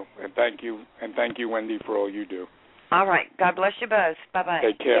 Yeah, and thank you, Wendy, for all you do. All right. God bless you both. Bye-bye.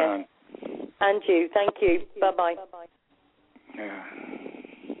 Take care, hon. And you. Thank you. Bye-bye. Yeah.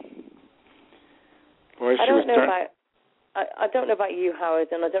 Boy, I don't know about you, Howard,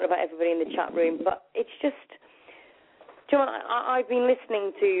 and I don't know about everybody in the chat room, but it's just, John, I've been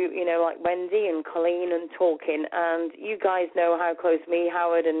listening to, like Wendy and Colleen and talking, and you guys know how close me,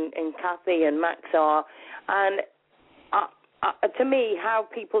 Howard, and Kathy and Max are, and to me, how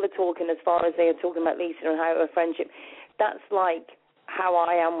people are talking as far as they are talking about Lisa and how her friendship, that's like how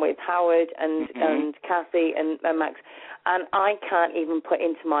I am with Howard and Kathy and Max, and I can't even put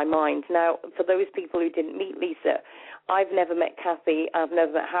into my mind. Now, for those people who didn't meet Lisa, I've never met Kathy, I've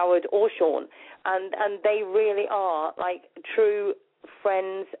never met Howard or Sean, and they really are like true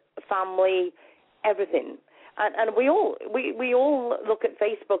friends, family, everything. And we all look at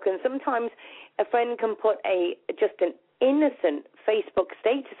Facebook, and sometimes a friend can put just an innocent Facebook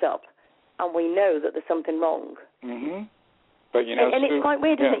status up, and we know that there's something wrong. Mm-hmm. But and it's quite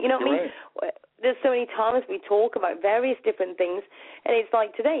weird, isn't it? You know what I mean? Right. There's so many times we talk about various different things, and it's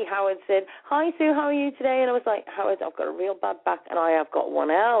like today, Howard said, "Hi, Sue, how are you today?" And I was like, "Howard, I've got a real bad back, and I have got one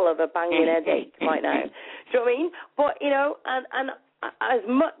hell of a banging headache right now." Do you know what I mean? But, and as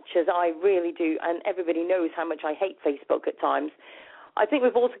much as I really do, and everybody knows how much I hate Facebook at times, I think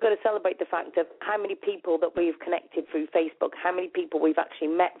we've also got to celebrate the fact of how many people that we've connected through Facebook, how many people we've actually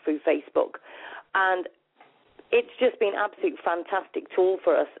met through Facebook, and it's just been an absolute fantastic tool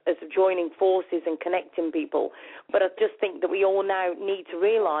for us as joining forces and connecting people. But I just think that we all now need to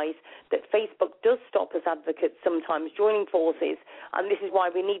realise that Facebook does stop us advocates sometimes joining forces, and this is why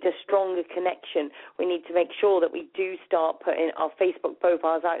we need a stronger connection. We need to make sure that we do start putting our Facebook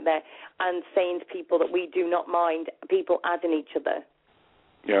profiles out there and saying to people that we do not mind people adding each other.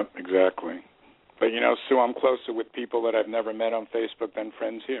 Yeah, exactly. But, Sue, I'm closer with people that I've never met on Facebook than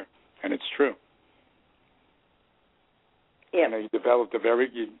friends here, and it's true. Yeah. You developed a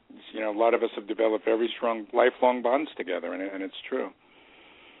lot of us have developed very strong, lifelong bonds together, and it's true.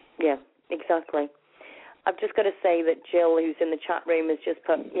 Yeah, exactly. I've just got to say that Jill, who's in the chat room, has just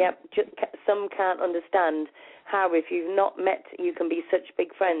put, some can't understand how if you've not met, you can be such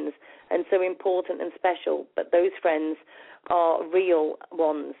big friends and so important and special, but those friends are real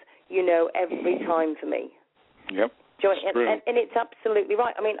ones, every time for me. Yep. And it's absolutely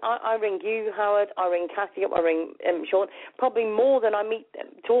right. I mean, I ring you, Howard, I ring Kathy up, I ring Sean, probably more than I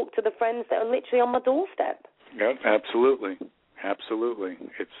talk to the friends that are literally on my doorstep. Yeah, absolutely. Absolutely.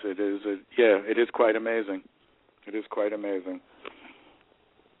 It is quite amazing. It is quite amazing.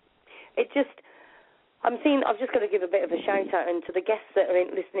 I've just got to give a bit of a shout out and to the guests that are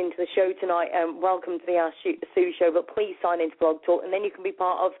listening to the show tonight. Welcome to the Ask Sue show, but please sign into Blog Talk, and then you can be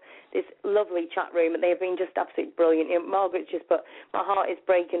part of this lovely chat room. And they have been just absolutely brilliant. Margaret's just put, my heart is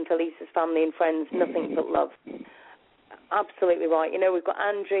breaking for Lisa's family and friends, nothing but love. Absolutely right. We've got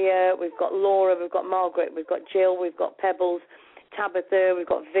Andrea, we've got Laura, we've got Margaret, we've got Jill, we've got Pebbles, Tabitha, we've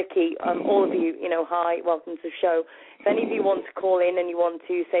got Vicky, all of you, hi, welcome to the show. If any of you want to call in and you want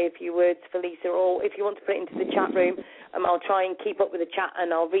to say a few words for Lisa, or if you want to put it into the chat room, I'll try and keep up with the chat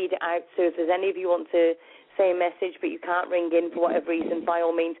and I'll read it out. So if there's any of you want to say a message but you can't ring in for whatever reason, by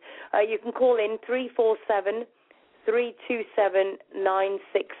all means, you can call in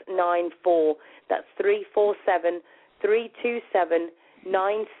 347-327-9694. That's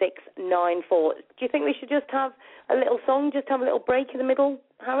 347-327-9694. Do you think we should just have a little song, just have a little break in the middle,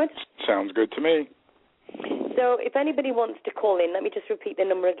 Howard? Sounds good to me. So if anybody wants to call in, let me just repeat the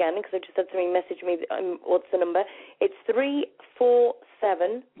number again because I just had somebody message me. What's the number? It's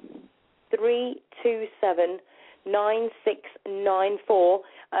 347-327-9694.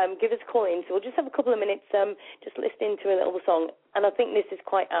 Give us a call in. So we'll just have a couple of minutes just listening to a little song. And I think this is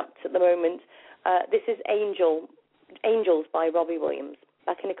quite apt at the moment. This is Angels by Robbie Williams.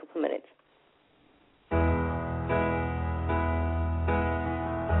 Back in a couple of minutes.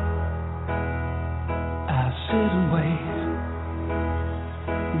 Sit and wait.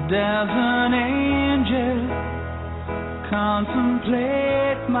 There's an angel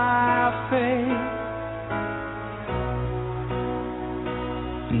contemplate my fate.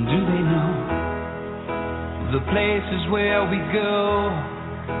 And do they know the places where we go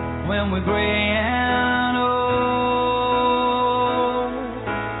when we're gray and old?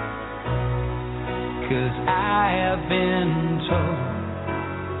 'cause I have been told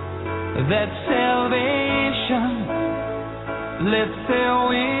that salvation lets their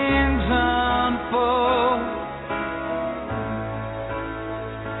wings unfold.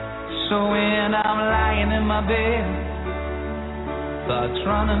 So when I'm lying in my bed, thoughts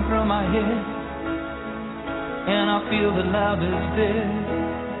running through my head, and I feel that love is dead,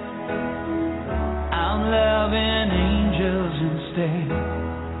 I'm loving angels instead.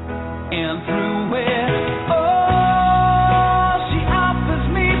 And through it, oh, she offers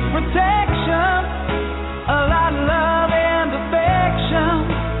me protection, a lot of love and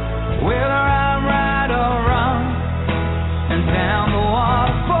affection, whether I'm right or wrong, and down the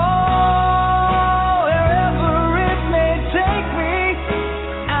waterfall, wherever it may take me,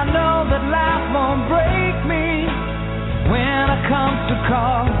 I know that life won't break me. When I come to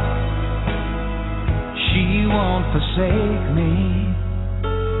call, she won't forsake me.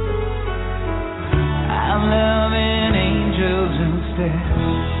 I'm loving angels instead.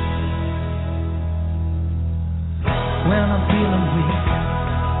 When I'm feeling weak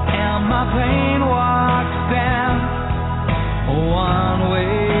and my pain walks down a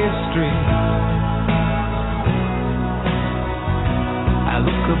one-way street, I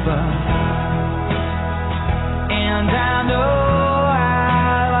look above and I know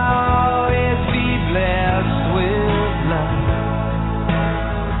I'll always be blessed with love.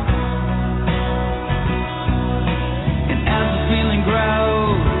 And as the feeling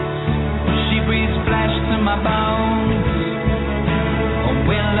grows, she breathes flesh to my bones. Oh,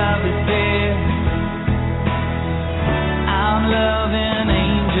 when love is there, I'm loving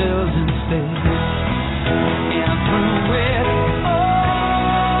angels instead. And through it,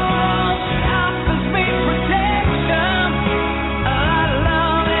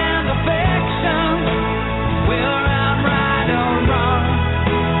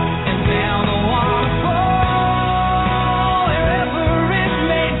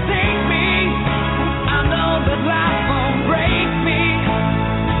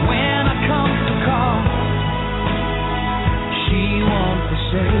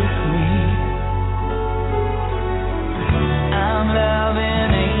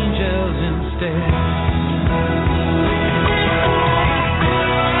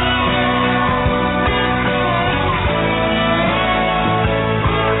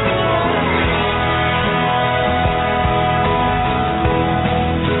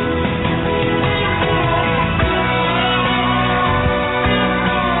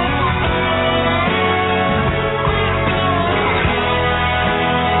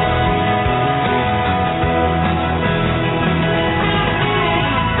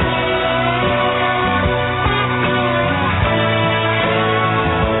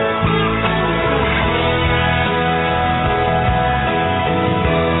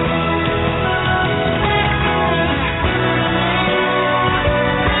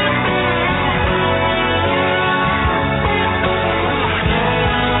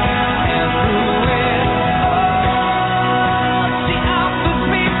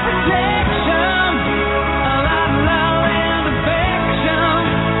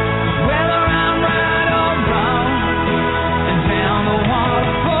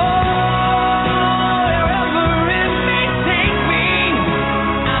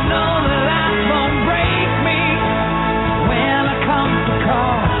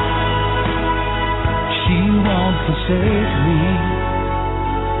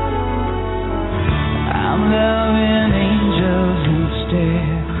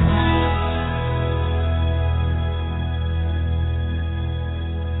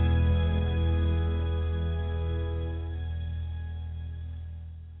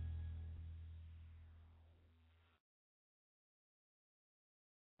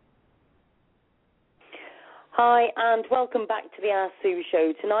 Hi, and welcome back to the Ask Sue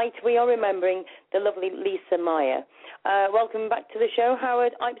show. Tonight we are remembering the lovely Lisa Meyer. Welcome back to the show,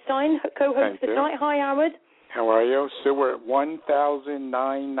 Howard Epstein, co-host for tonight. Hi, Howard. How are you? So we're at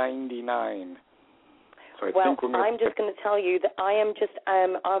 1,999. So I'm just going to tell you that I am just,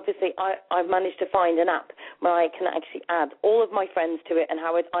 obviously, I've managed to find an app where I can actually add all of my friends to it. And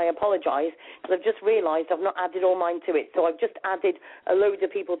Howard, I apologise, because I've just realised I've not added all mine to it. So I've just added a load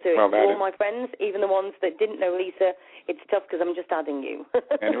of people to it. All my friends, even the ones that didn't know Lisa, it's tough because I'm just adding you.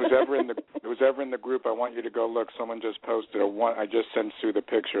 And who's ever in the group, I want you to go look. Someone just posted I just sent Sue the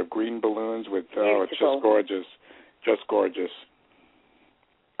picture of green balloons with, it's just gorgeous. Just gorgeous.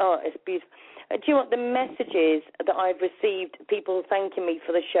 Oh, it's beautiful. Do you know what the messages that I've received, people thanking me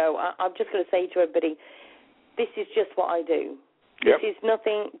for the show, I'm just going to say to everybody, this is just what I do. This is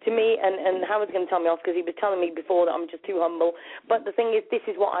nothing to me, and Howard's going to tell me off because he was telling me before that I'm just too humble. But the thing is, this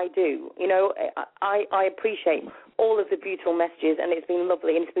is what I do. You know, I appreciate all of the beautiful messages, and it's been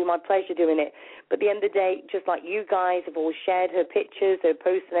lovely, and it's been my pleasure doing it. But at the end of the day, just like you guys have all shared her pictures, her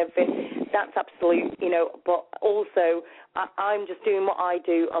posts and everything, that's absolute, you know, but also I'm just doing what I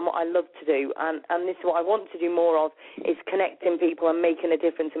do and what I love to do, and this is what I want to do more of, is connecting people and making a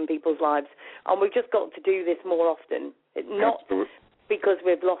difference in people's lives. And we've just got to do this more often. Not because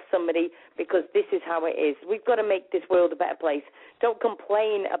we've lost somebody, because this is how it is. We've got to make this world a better place. Don't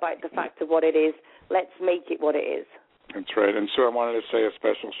complain about the fact of what it is. Let's make it what it is. That's right. And so I wanted to say a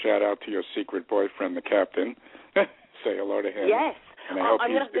special shout-out to your secret boyfriend, the captain. Say hello to him. Yes. I'm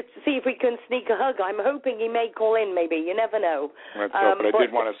going to have to see if we can sneak a hug. I'm hoping he may call in, maybe. You never know. Let's hope. But I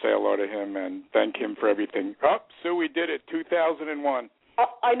did want to say hello to him and thank him for everything. Oh, Sue, we did it, 2001.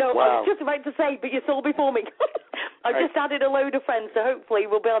 I know. Wow. I was just about to say, but you saw before me. I just added a load of friends, so hopefully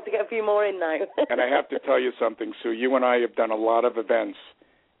we'll be able to get a few more in now. And I have to tell you something, Sue. You and I have done a lot of events,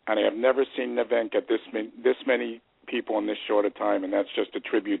 and I have never seen an event get this many people in this short a time, and that's just a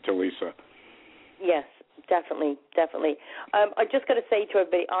tribute to Lisa. Yes. Definitely. I just got to say to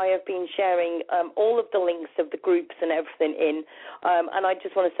everybody, I have been sharing all of the links of the groups and everything in, and I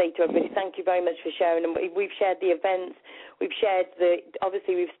just want to say to everybody, thank you very much for sharing them. We've shared the events. We've shared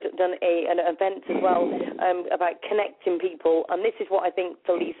obviously we've done an event as well about connecting people, and this is what I think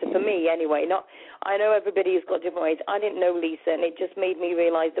for Lisa, for me anyway. I know everybody has got different ways. I didn't know Lisa, and it just made me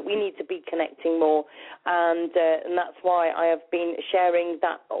realize that we need to be connecting more, and that's why I have been sharing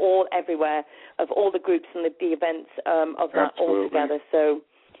that all everywhere of all the groups and the events of that all together. So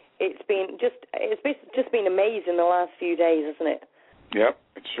it's just been amazing the last few days, hasn't it? Yep,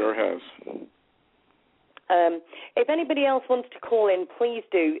 it sure has. If anybody else wants to call in, please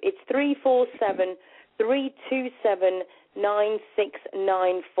do. It's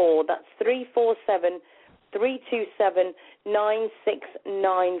 347-327-9694. That's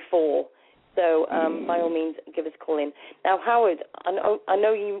 347-327-9694. So by all means, give us a call in. Now, Howard, I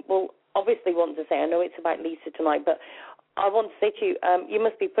know you will obviously want to say, I know it's about Lisa tonight, but I want to say to you, you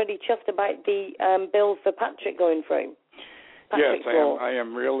must be pretty chuffed about the bill for Patrick going through. Yes, I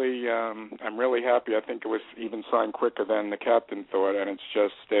am really happy. I think it was even signed quicker than the captain thought, and it's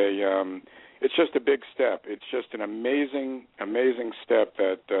just a big step. It's just an amazing step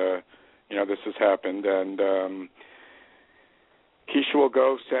that this has happened, and Keisha will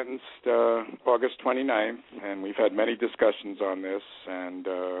go sentenced August 29th, and we've had many discussions on this, and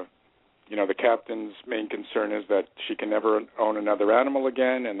the captain's main concern is that she can never own another animal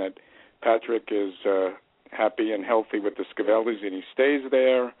again, and that Patrick is happy and healthy with the Scavellis, and he stays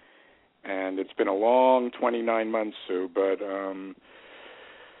there. And it's been a long 29 months, Sue, but,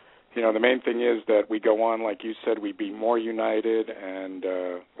 the main thing is that we go on, like you said, we be more united, and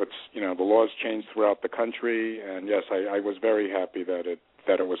the laws changed throughout the country, and yes, I was very happy that it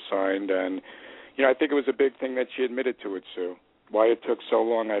was signed, and, I think it was a big thing that she admitted to it, Sue. Why it took so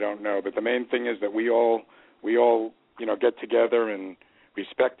long, I don't know, but the main thing is that we all get together and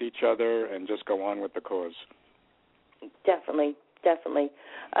respect each other and just go on with the cause. Definitely.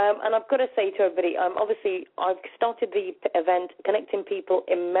 And I've got to say to everybody, obviously I've started the event Connecting People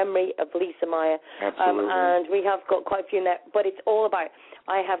in Memory of Lisa Meyer. Absolutely. And we have got quite a few in there, but it's all about,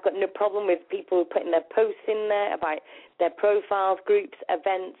 I have got no problem with people putting their posts in there about their profiles, groups,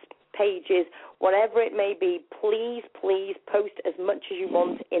 events, pages, whatever it may be. Please post as much as you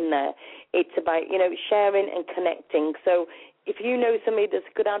want in there. It's about, sharing and connecting. So if you know somebody that's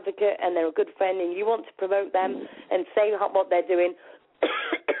a good advocate and they're a good friend and you want to promote them and say what they're doing,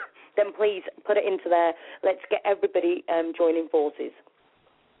 then please put it into there. Let's get everybody joining forces.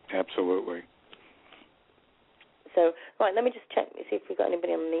 Absolutely. So, right, let me just check, see if we've got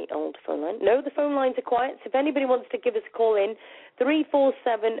anybody on the old phone line. No, the phone lines are quiet. So if anybody wants to give us a call in,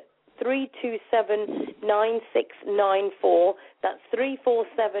 347-327-9694. That's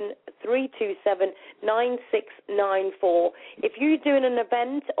 347-327-9694. If you're doing an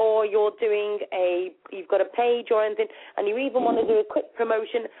event or you've got a page or anything, and you even want to do a quick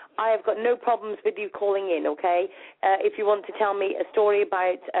promotion, I have got no problems with you calling in, okay? If you want to tell me a story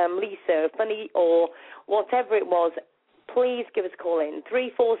about Lisa, funny or whatever it was, please give us a call in,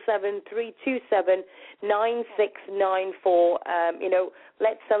 347-327-9694.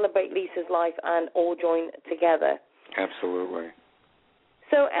 Let's celebrate Lisa's life and all join together. Absolutely.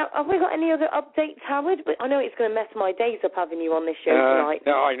 So have we got any other updates, Howard? I know it's going to mess my days up having you on this show tonight.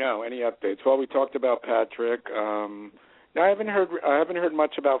 No, I know. Any updates? Well, we talked about Patrick. No, I haven't heard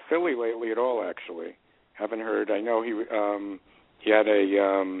much about Philly lately at all, actually. Haven't heard. I know he had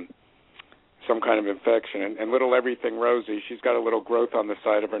some kind of infection. And little Everything Rosie, she's got a little growth on the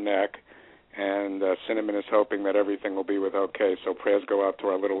side of her neck, and Cinnamon is hoping that everything will be okay. So prayers go out to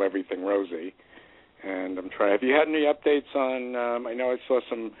our little Everything Rosie. And I'm trying. Have you had any updates on? I know I saw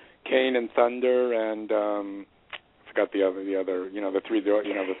some Kane and Thunder, and I forgot the other. The three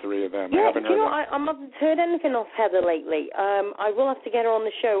of them. Yeah, I haven't heard. I haven't heard anything off Heather lately. I will have to get her on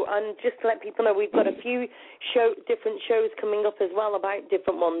the show, and just to let people know, we've got a few different shows coming up as well about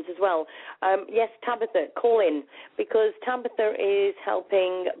different ones as well. Yes, Tabitha, call in, because Tabitha is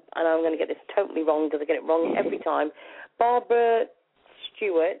helping, and I'm going to get this totally wrong because I get it wrong every time. Barbara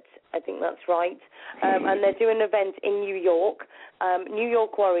Stewart, I think that's right, and they're doing an event in New York, New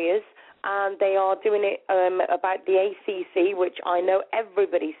York Warriors, and they are doing it about the ACC, which I know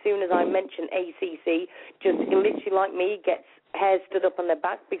everybody, as soon as I mention ACC, just literally like me, gets hairs stood up on their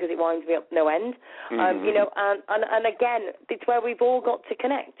back because it winds me up no end. And again, it's where we've all got to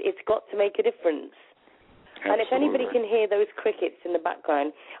connect. It's got to make a difference. Absolutely. And if anybody can hear those crickets in the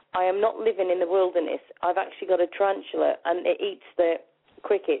background, I am not living in the wilderness. I've actually got a tarantula, and it eats the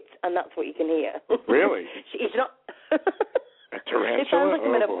crickets, and that's what you can hear. Really? It's not. A tarantula? It sounds like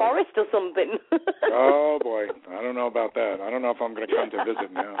I'm in a forest or something. Oh boy, I don't know about that. I don't know if I'm going to come to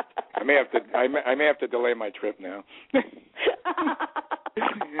visit now. I may have to delay my trip now.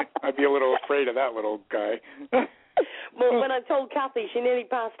 I'd be a little afraid of that little guy. Well, when I told Kathy, she nearly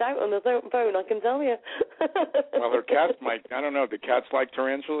passed out on the phone, I can tell you. Well, her cats might. I don't know. Do cats like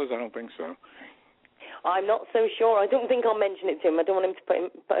tarantulas? I don't think so. I'm not so sure. I don't think I'll mention it to him. I don't want him to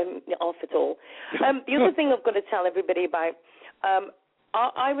put him off at all. The other thing I've got to tell everybody about,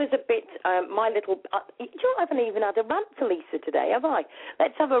 I was a bit, my little, I haven't even had a rant to Lisa today, have I?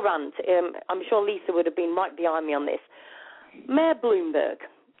 Let's have a rant. I'm sure Lisa would have been right behind me on this. Mayor Bloomberg.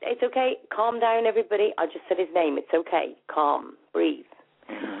 It's okay. Calm down, everybody. I just said his name. It's okay. Calm. Breathe.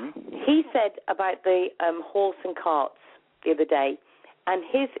 Mm-hmm. He said about the horse and carts the other day, and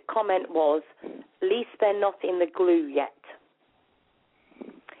his comment was, at least they're not in the glue yet.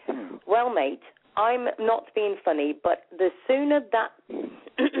 Well, mate, I'm not being funny, but the sooner that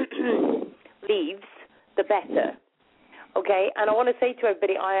leaves, the better. Okay? And I want to say to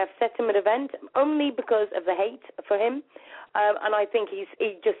everybody, I have set him an event only because of the hate for him. And I think he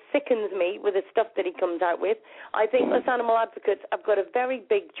just sickens me with the stuff that he comes out with. I think us animal advocates have got a very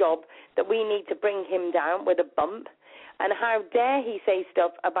big job that we need to bring him down with a bump. And how dare he say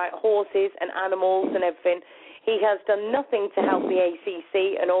stuff about horses and animals and everything. He has done nothing to help the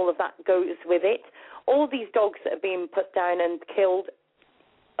ACC, and all of that goes with it. All these dogs that are being put down and killed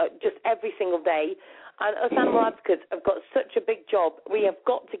just every single day. And us animal advocates have got such a big job. We have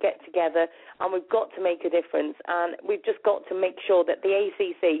got to get together, and we've got to make a difference. And we've just got to make sure that the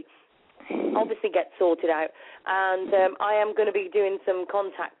ACC obviously gets sorted out. And I am going to be doing some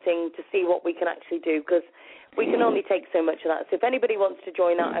contacting to see what we can actually do, because we can only take so much of that. So if anybody wants to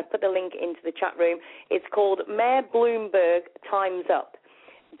join that, I've put the link into the chat room. It's called Mayor Bloomberg Time's Up.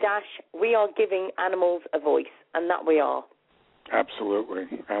 We are giving animals a voice, and that we are. Absolutely,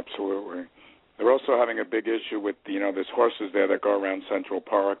 absolutely. They're also having a big issue with, there's horses there that go around Central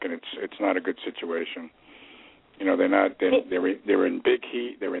Park, and it's not a good situation. They're in big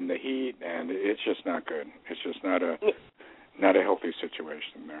heat, they're in the heat, and it's just not good. It's just not a healthy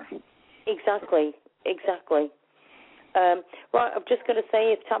situation there. Exactly. Right, I'm just going to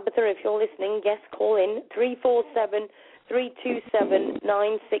say, Tabitha, if you're listening, yes, call in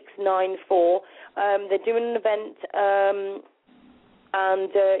 347-327-9694. They're doing an event, and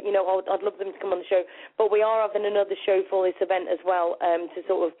I'd love them to come on the show. But we are having another show for this event as well, to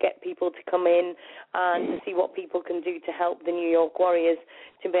sort of get people to come in and to see what people can do to help the New York Warriors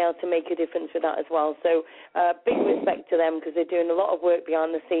to be able to make a difference with that as well. So big respect to them, because they're doing a lot of work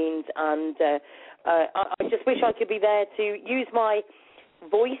behind the scenes, and I just wish I could be there to use my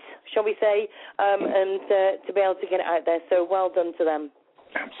voice, shall we say, and to be able to get it out there. So well done to them.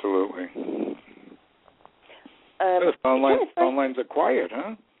 Absolutely. The phone lines are quiet,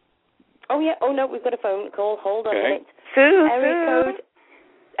 huh? Oh, yeah. Oh, no, we've got a phone call. Hold on a minute. Sue. Code.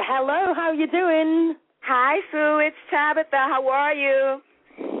 Hello, how you doing? Hi, Sue. It's Tabitha. How are you?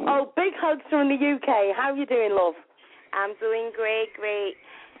 Oh, big hugs from the UK. How you doing, love? I'm doing great.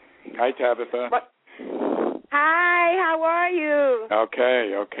 Hi, Tabitha. Hi, how are you?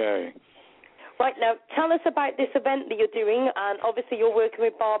 Okay. Right, now, tell us about this event that you're doing, and obviously you're working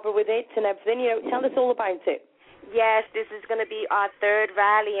with Barbara with it and everything. Tell us all about it. Yes, this is going to be our third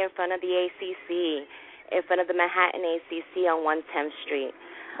rally in front of the ACC, in front of the Manhattan ACC on 110th Street.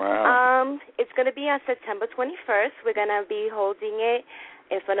 Wow. It's going to be on September 21st. We're going to be holding it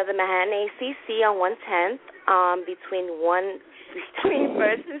in front of the Manhattan ACC on 110th, between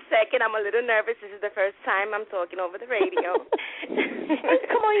 1st and 2nd. I'm a little nervous. This is the first time I'm talking over the radio.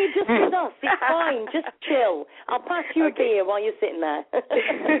 Come on, you just with us. It's fine. Just chill. I'll pass you a beer while you're sitting there.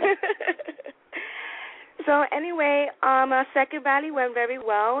 So anyway, our second rally went very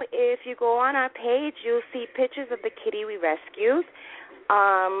well. If you go on our page, you'll see pictures of the kitty we rescued.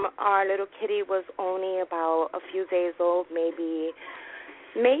 Our little kitty was only about a few days old, maybe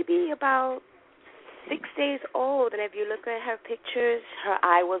about 6 days old. And if you look at her pictures, her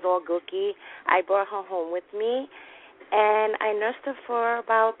eye was all gooky. I brought her home with me, and I nursed her for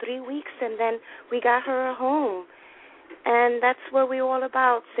about 3 weeks, and then we got her a home. And that's what we're all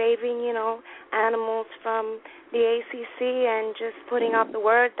about, saving, animals from the ACC and just putting out the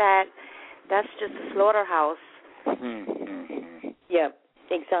word that that's just a slaughterhouse. Yeah,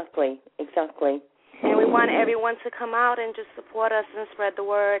 exactly. And we want everyone to come out and just support us and spread the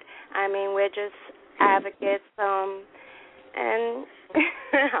word. I mean, we're just advocates, and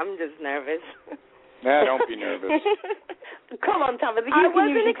I'm just nervous. Nah, don't be nervous. Come on, Tabitha. I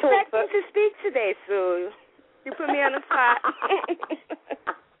wasn't expecting to speak today, Sue. You put me on the spot.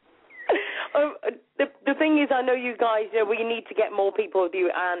 The thing is, I know you guys. We need to get more people with you,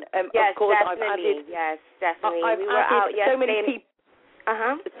 and yes, of course, definitely. I've we were out added so many people.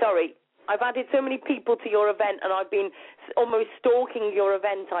 Sorry, I've added so many people to your event, and I've been almost stalking your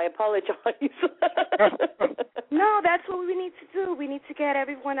event. I apologize. No, that's what we need to do. We need to get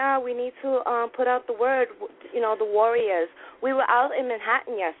everyone out. We need to put out the word. The warriors. We were out in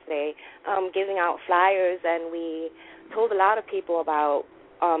Manhattan yesterday, giving out flyers, and we told a lot of people about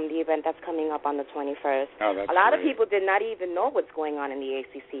the event that's coming up on the 21st. Oh, that's a lot great. of people did not even know what's going on in the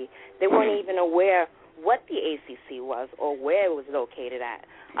ACC. They weren't even aware what the ACC was or where it was located at.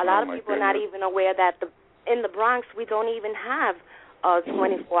 A lot of people are not even aware that in the Bronx we don't even have a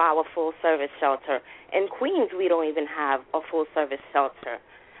 24-hour full-service shelter. In Queens we don't even have a full-service shelter.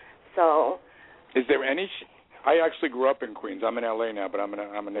 So, is there any? I actually grew up in Queens. I'm in LA now, but I'm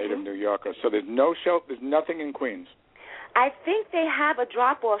a native New Yorker. So there's no shelter. There's nothing in Queens. I think they have a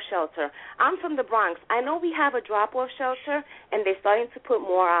drop-off shelter. I'm from the Bronx. I know we have a drop-off shelter, and they're starting to put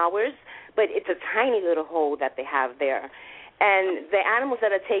more hours, but it's a tiny little hole that they have there. And the animals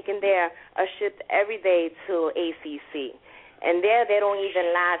that are taken there are shipped every day to ACC. And there they don't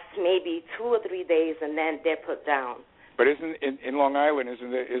even last maybe 2 or 3 days, and then they're put down. But isn't in Long Island,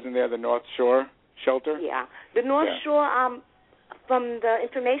 isn't there the North Shore shelter? Yeah. The North Shore, from the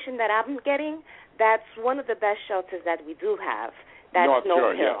information that I'm getting, that's one of the best shelters that we do have. That's North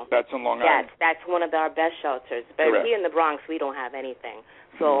Shore, Hill. yeah. That's in Long Island. That's one of our best shelters. But Correct. Here in the Bronx, we don't have anything.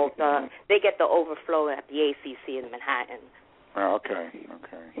 So they get the overflow at the ACC in Manhattan. Oh, okay.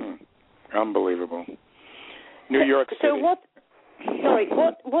 Unbelievable. New York City. So what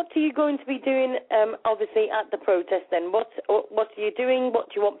are you going to be doing, obviously, at the protest then? What are you doing? What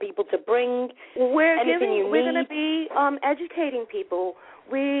do you want people to bring? We're going to be educating people.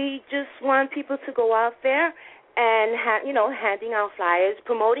 We just want people to go out there and, handing out flyers,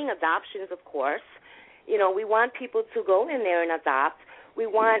 promoting adoptions, of course. We want people to go in there and adopt. We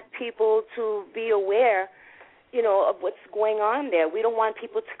want people to be aware, of what's going on there. We don't want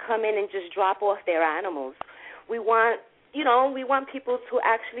people to come in and just drop off their animals. We want people to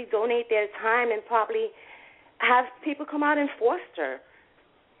actually donate their time and probably have people come out and foster.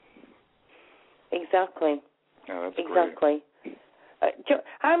 Exactly. Yeah, that's exactly.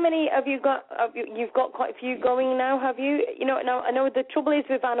 How many have you got? You've got quite a few going now, have you? Now I know the trouble is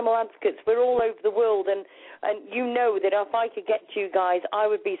with animal advocates, we're all over the world, and you know that if I could get you guys, I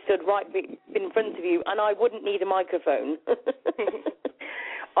would be stood right in front of you, and I wouldn't need a microphone.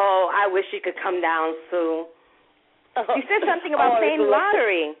 Oh, I wish you could come down, Sue. You said something about playing the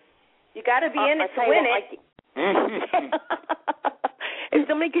lottery. You got to be in it to win it. If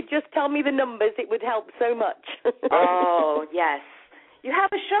somebody could just tell me the numbers, it would help so much. Oh, yes. You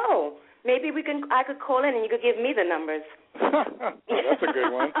have a show. Maybe I could call in and you could give me the numbers. That's a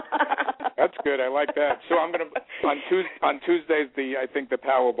good one. That's good. I like that. So I'm going to on Tuesdays I think the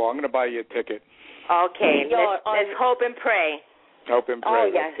Powerball. I'm going to buy you a ticket. Okay. Let's hope and pray. Hope and pray. Oh,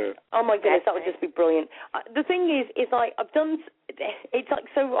 yes. Oh, my goodness, that would just be brilliant. The thing is like I've done, it's like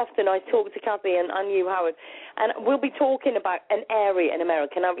so often I talk to Kathy and you, Howard, and we'll be talking about an area in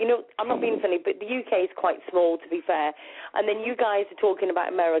America. Now, I'm not being funny, but the UK is quite small, to be fair, and then you guys are talking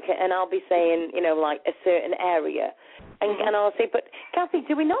about America, and I'll be saying, like a certain area, and I'll say, but Kathy,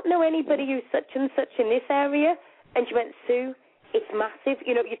 do we not know anybody who's such and such in this area? And she went, Sue, it's massive.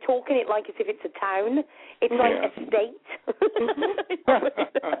 You're talking it like as if it's a town. It's like a state.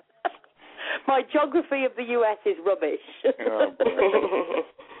 My geography of the U.S. is rubbish.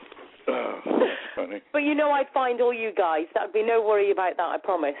 Oh, that's funny. But I'd find all you guys. That'd be no worry about that, I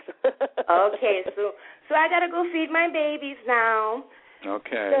promise. Okay, so I got to go feed my babies now.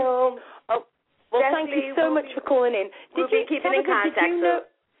 Okay. So, well, thank you so much for calling in. We'll be keeping in contact.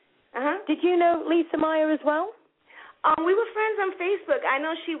 Did you know Lisa Meyer as well? We were friends on Facebook. I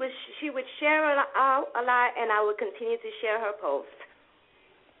know she would share a lot, and I would continue to share her posts.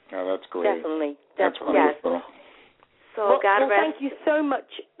 Oh, that's great. Definitely. That's wonderful. Yes. So God rest. Thank you so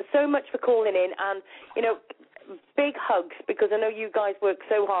much for calling in, and big hugs, because I know you guys work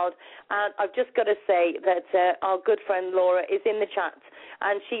so hard. And I've just got to say that our good friend Laura is in the chat,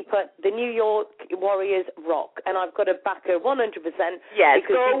 and she put the New York Warriors rock, and I've got to back her 100%. Yes,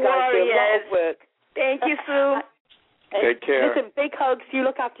 because go you guys Warriors. do a lot of work. Thank you, Sue. Take care. Listen, big hugs. You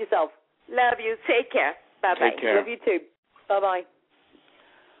look after yourself. Love you. Take care. Bye-bye. Take care. Love you too. Bye-bye.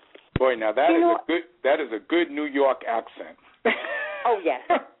 Boy, now that is a good New York accent. Oh yes,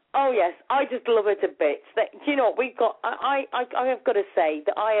 I just love it a bit. Do you know what we've got? I have got to say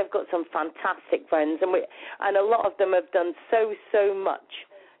that I have got some fantastic friends, and a lot of them have done so much.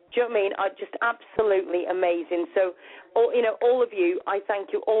 Do you know what I mean? Just absolutely amazing. So, all of you, I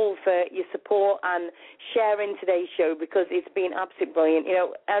thank you all for your support and sharing today's show, because it's been absolutely brilliant.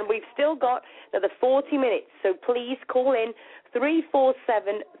 And we've still got another 40 minutes. So please call in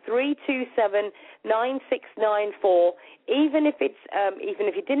 347-327-9694. Even if you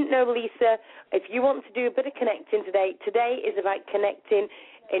didn't know Lisa, if you want to do a bit of connecting today is about connecting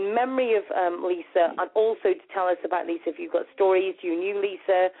in memory of Lisa, and also to tell us about Lisa. If you've got stories, you knew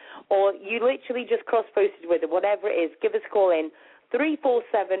Lisa, or you literally just cross-posted with her, whatever it is, give us a call in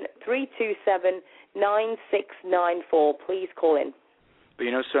 347-327-9694. Please call in. But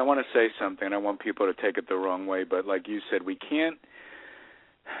so I want to say something. I don't want people to take it the wrong way, but like you said, we can't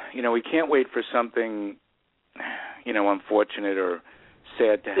wait for something, unfortunate or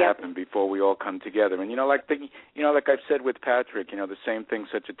sad to happen before we all come together. And like I've said with Patrick, the same thing,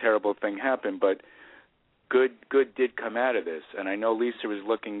 such a terrible thing happened, but good did come out of this. And I know Lisa is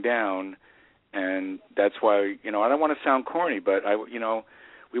looking down, and that's why I don't want to sound corny, but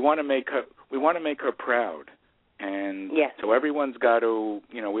we want to make her proud. And so everyone's got to,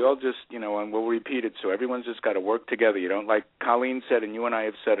 we all just, and we'll repeat it, so everyone's just got to work together. You don't, like Colleen said, and you and I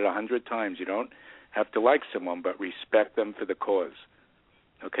have said it 100 times, you don't have to like someone, but respect them for the cause.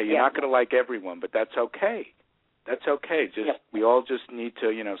 Okay, you're not going to like everyone, but that's okay. That's okay. We all just need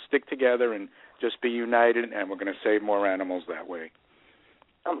to, stick together and just be united, and we're going to save more animals that way.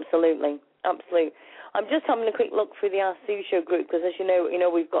 Absolutely. I'm just having a quick look through the Ask Sue Show group, because as you know,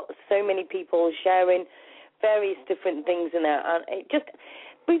 we've got so many people sharing various different things in there, and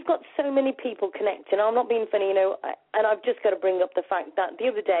we've got so many people connecting. I'm not being funny, and I've just got to bring up the fact that the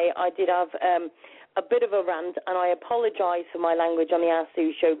other day I did have a bit of a rant, and I apologise for my language on the Ask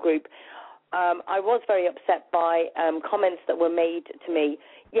Sue Show group. I was very upset by comments that were made to me.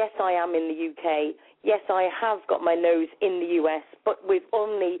 Yes, I am in the UK. Yes, I have got my nose in the US, but with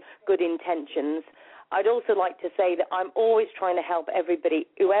only good intentions. I'd also like to say that I'm always trying to help everybody,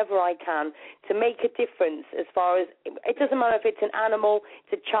 whoever I can, to make a difference as far as, it doesn't matter if it's an animal,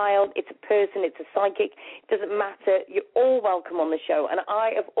 it's a child, it's a person, it's a psychic, it doesn't matter. You're all welcome on the show. And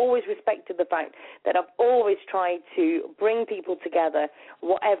I have always respected the fact that I've always tried to bring people together,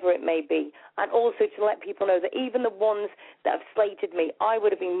 whatever it may be, and also to let people know that even the ones that have slated me, I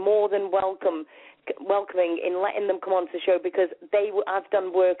would have been more than welcoming in letting them come onto the show, because they have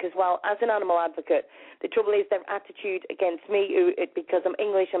done work as well as an animal advocate. The trouble is their attitude against me, because I'm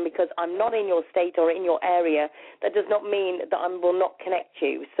English and because I'm not in your state or in your area, that does not mean that I will not connect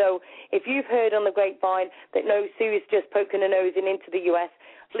you. So if you've heard on the grapevine that no, Sue is just poking her nose into the US,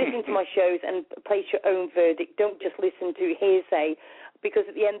 listen to my shows and place your own verdict. Don't just listen to hearsay, because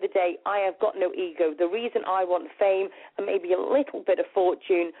at the end of the day, I have got no ego. The reason I want fame and maybe a little bit of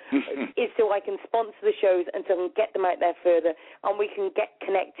fortune is so I can sponsor the shows and so I can get them out there further, and we can get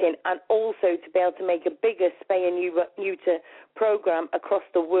connecting, and also to be able to make a bigger spay and neuter program across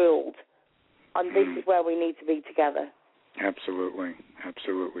the world. And this is where we need to be together. Absolutely.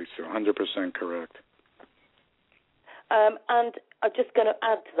 So 100% correct. And I'm just going to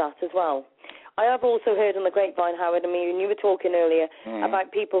add to that as well. I have also heard on the grapevine, Howard, and you were talking earlier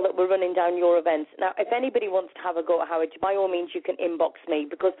about people that were running down your events. Now, if anybody wants to have a go at Howard, by all means, you can inbox me,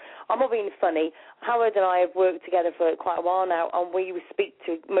 because I'm not being funny. Howard and I have worked together for quite a while now, and we speak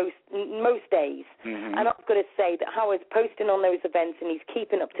to most days. And I've got to say that Howard's posting on those events, and he's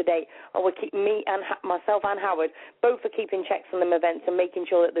keeping up to date. And we're keeping me and myself and Howard both are keeping checks on them events and making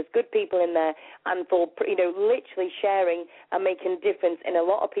sure that there's good people in there, and for literally sharing and making a difference in a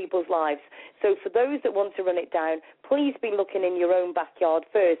lot of people's lives. So for those that want to run it down, please be looking in your own backyard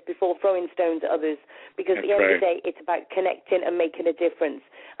first before throwing stones at others, because at the end of the day, it's about connecting and making a difference.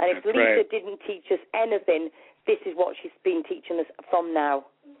 And if Lisa didn't teach us anything, this is what she's been teaching us from now.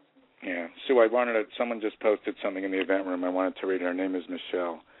 Yeah. Sue, someone just posted something in the event room. I wanted to read it. Her name is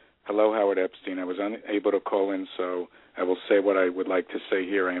Michelle. Hello, Howard Epstein. I was unable to call in, so I will say what I would like to say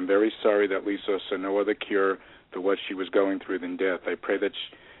here. I am very sorry that Lisa saw no other cure for what she was going through than death. I pray that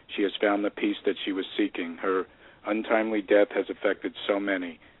she has found the peace that she was seeking. Her untimely death has affected so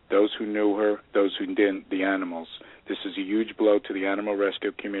many, those who knew her, those who didn't, the animals. This is a huge blow to the animal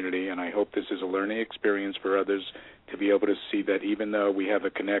rescue community, and I hope this is a learning experience for others to be able to see that even though we have a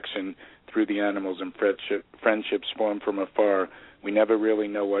connection through the animals and friendships formed from afar, we never really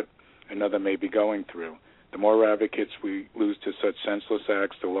know what another may be going through. The more advocates we lose to such senseless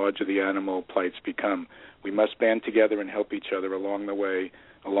acts, the larger the animal plights become. We must band together and help each other along the way,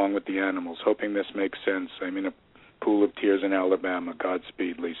 along with the animals. Hoping this makes sense. I'm in a pool of tears in Alabama.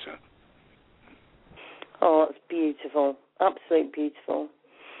 Godspeed, Lisa. Oh, it's beautiful. Absolutely beautiful.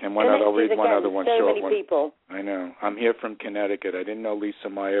 And I'll read one other one. So many people. I know. I'm here from Connecticut. I didn't know Lisa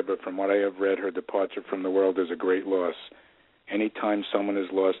Meyer, but from what I have read, her departure from the world is a great loss. Any time someone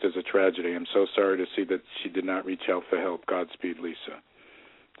is lost is a tragedy. I'm so sorry to see that she did not reach out for help. Godspeed, Lisa.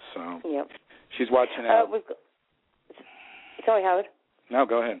 So she's watching out. Sorry, Howard. No,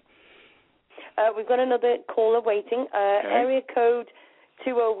 go ahead. We've got another caller waiting. Area code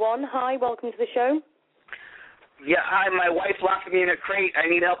 201. Hi, welcome to the show. Yeah, hi, my wife locked me in a crate. I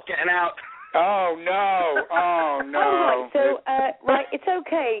need help getting out. Oh, no. Oh, no. All right, so, it's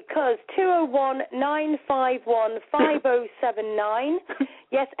okay, because 201-951-5079.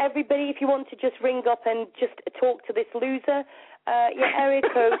 Yes, everybody, if you want to just ring up and just talk to this loser, area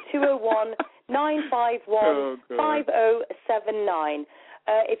code 201-951-5079.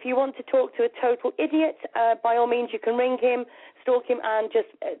 If you want to talk to a total idiot, by all means, you can ring him, stalk him, and just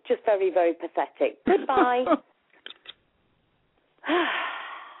very, very pathetic. Goodbye.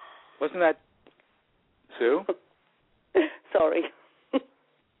 Wasn't that Sue? Sorry.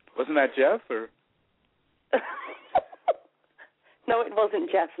 Wasn't that Jeff? Or? No, it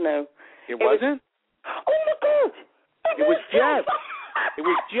wasn't Jeff, no. It wasn't? Oh, my God! It was Jeff. It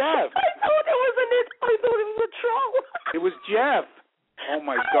was Jeff. I thought it wasn't it. I thought it was a troll. It was Jeff. Oh,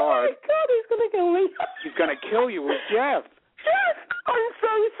 my God. Oh, my God, he's going to kill me. He's going to kill you. It was Jeff. Jeff, I'm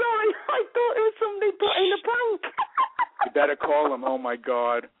so sorry. I thought it was somebody playing a prank. You better call him. Oh, my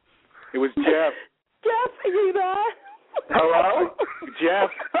God. It was Jeff. Jeff, are you there? Hello? Jeff.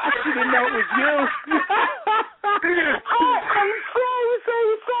 I didn't know it was you. Oh, I'm so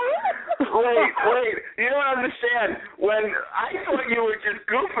sorry. Wait. You don't understand. When I thought you were just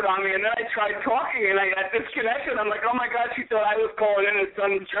goofing on me, and then I tried talking, and I got disconnected. I'm like, oh, my God, she thought I was calling in and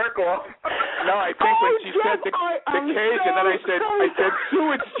some jerk off. No, I think when she said the cake, and then I said,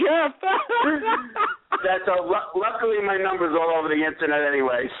 Sue, it's Jeff. Luckily my number's all over the internet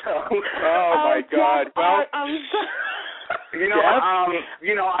anyway. So. Oh my God! Well, I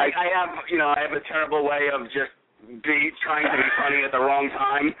have a terrible way of just trying to be funny at the wrong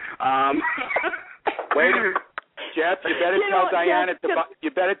time. Wait a minute, Jeff. You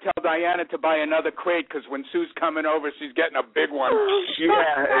better tell Diana to buy another crate, because when Sue's coming over, she's getting a big one.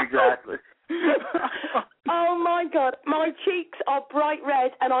 Yeah, exactly. Oh my God, my cheeks are bright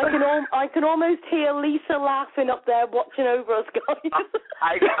red, and I can almost hear Lisa laughing up there, watching over us, guys.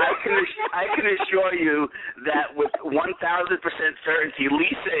 I can assure you that with 1,000% certainty,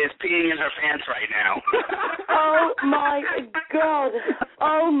 Lisa is peeing in her pants right now. Oh my God!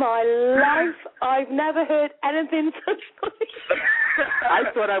 Oh my life! I've never heard anything such funny. I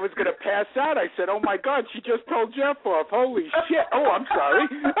thought I was going to pass out. I said, "Oh my God, she just told Jeff off. Holy shit! Oh, I'm sorry."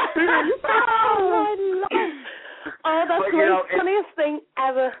 Oh my life! Oh, that's the funniest thing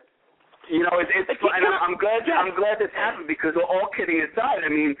ever. You know, it's fun, and I'm glad this happened, because all kidding aside, I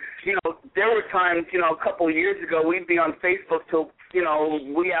mean, there were times, a couple of years ago, we'd be on Facebook till,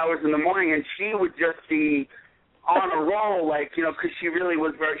 wee hours in the morning, and she would just be on a roll, because she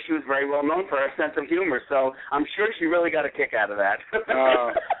was very well known for her sense of humor. So I'm sure she really got a kick out of that.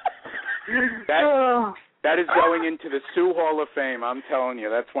 That is going into the Sioux Hall of Fame. I'm telling you,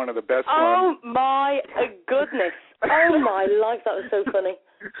 that's one of the best ones. Oh, my goodness. Oh, my life, that was so funny.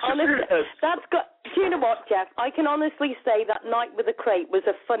 Honestly, that's got... Do you know what, Jeff? I can honestly say that Night with the Crate was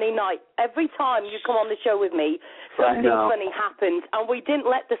a funny night. Every time you come on the show with me, something funny happens, and we didn't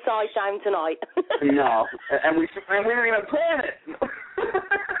let the side down tonight. No, and we didn't even plan it.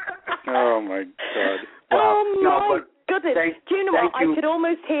 Oh, my God. Well, goodness. Do you know what? I could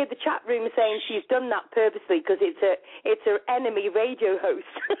almost hear the chat room saying she's done that purposely because it's her enemy radio host.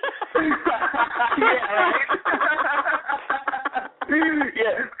 Yeah, right?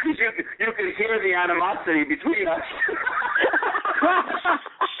 Yeah, because you can hear the animosity between us.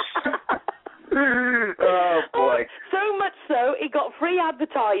 Oh, boy. So much so, he got free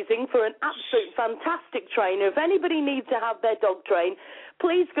advertising for an absolute fantastic trainer. If anybody needs to have their dog trained,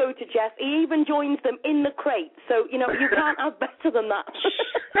 please go to Jeff. He even joins them in the crate. So, you can't have better than that.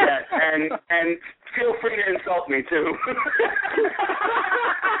 Yes, and feel free to insult me, too.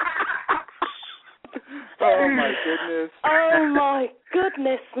 Oh, my goodness. Oh, my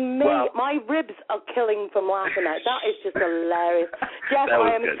goodness me. Well, my ribs are killing from laughing at it. That is just hilarious. Jeff,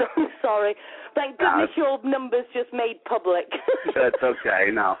 I am so sorry. Thank goodness your numbers just made public. That's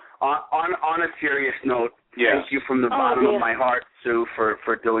okay. No. On a serious note, thank you from the bottom of my heart, Sue,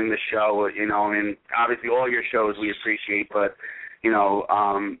 for doing the show. And obviously all your shows we appreciate, but,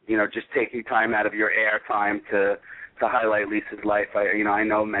 just taking time out of your air time to highlight Lisa's life. I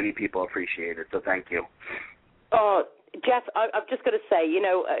know many people appreciate it, so thank you. Oh, Jeff, I've just got to say,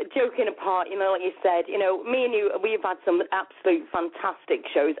 joking apart, like you said, me and you, we've had some absolute fantastic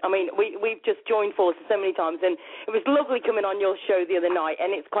shows. I mean, we've just joined forces so many times, and it was lovely coming on your show the other night,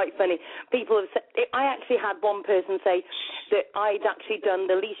 and it's quite funny. People have said, I actually had one person say that I'd actually done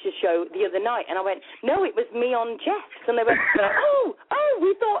the Lisa show the other night, and I went, no, it was me on Jeff's, and they went, oh,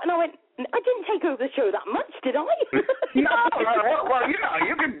 we thought, and I went, I didn't take over the show that much, did I? No, well, you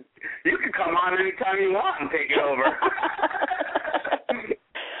can come on anytime you want and take it over.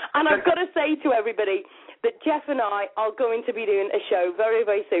 And I've got to say to everybody that Jeff and I are going to be doing a show very,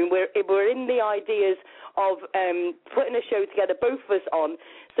 very soon. We're in the ideas of putting a show together, both of us on.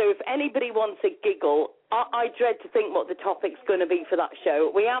 So if anybody wants a giggle, I dread to think what the topic's going to be for that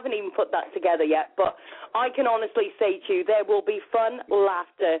show. We haven't even put that together yet, but I can honestly say to you there will be fun,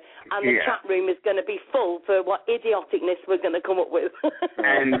 laughter, and the chat room is going to be full for what idioticness we're going to come up with.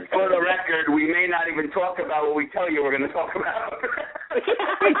 And for the record, we may not even talk about what we tell you we're going to talk about.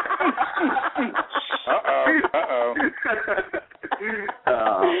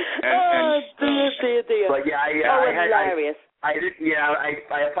 Dear. But hilarious. I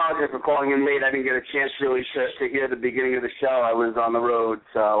apologize for calling in late. I didn't get a chance really to hear the beginning of the show. I was on the road,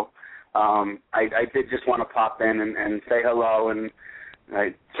 so I did just want to pop in and say hello, and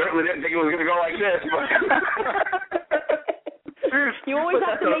I certainly didn't think it was going to go like this. But you always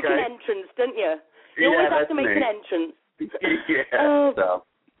have to make an entrance, don't you? You always have to make an entrance. So.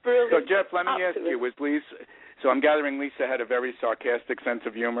 Brilliant. So, Jeff, let me ask you, was Lisa, so I'm gathering Lisa had a very sarcastic sense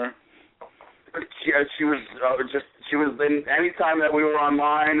of humor? Yeah, she was in any time that we were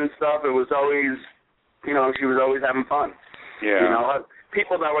online and stuff, it was always, she was always having fun. Yeah.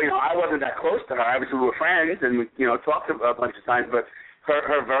 People that were, I wasn't that close to her. Obviously, we were friends and we, talked a bunch of times, but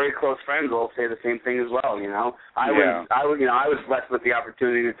her very close friends all say the same thing as well. I was blessed with the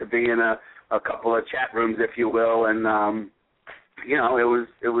opportunity to be in a couple of chat rooms, if you will, and it was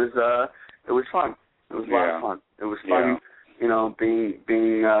fun. It was a lot of fun. It was fun. Being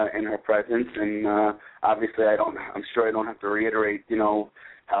in her presence, and obviously I'm sure I don't have to reiterate,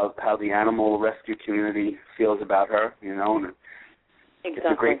 how the animal rescue community feels about her, and it's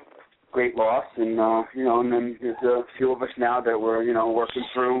a great loss, and and then there's a few of us now that we're working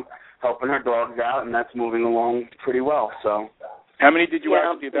through helping her dogs out, and that's moving along pretty well. So, how many did you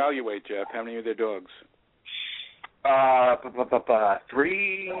actually evaluate, Jeff? How many of their dogs?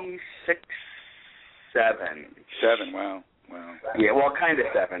 3, 6, 7. 7. Wow. Yeah, well, kind of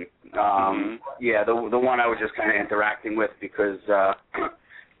 7. Yeah, the one I was just kind of interacting with because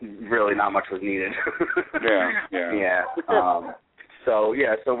really not much was needed. Yeah. So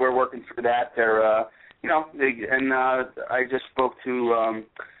we're working through that. They're, I just spoke to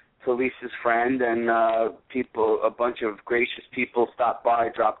Lisa's friend, and a bunch of gracious people stopped by,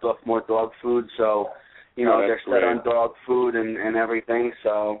 dropped off more dog food. So, they're set on dog food and everything.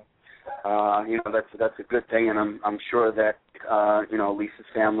 So. That's a good thing, and I'm sure that Lisa's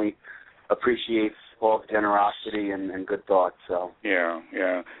family appreciates all the generosity and good thoughts. So yeah.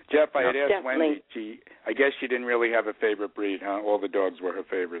 Jeff, I had asked Wendy. I guess she didn't really have a favorite breed, huh? All the dogs were her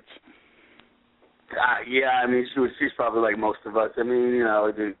favorites. Yeah, I mean she's probably like most of us. I mean,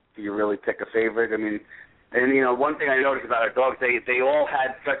 do you really pick a favorite? I mean, And one thing I noticed about our dogs, they all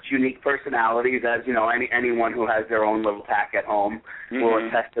had such unique personalities, as anyone who has their own little pack at home will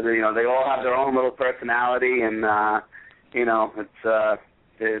attest to. They all have their own little personality, and it's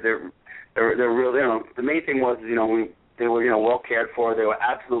they're real. The main thing was they were well cared for. They were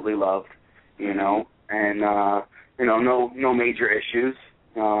absolutely loved, and no major issues.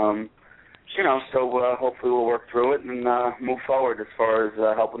 So hopefully we'll work through it and move forward as far as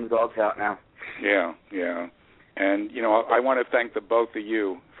helping the dogs out now. Yeah. And, I want to thank the both of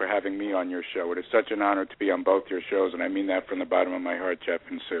you for having me on your show. It is such an honor to be on both your shows, and I mean that from the bottom of my heart, Jeff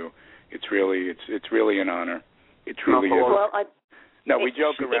and Sue. It's really an honor. It truly is. Well, we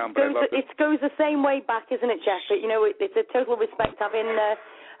joke around, but I love it. It goes the same way back, isn't it, Jeff? But, it's a total respect having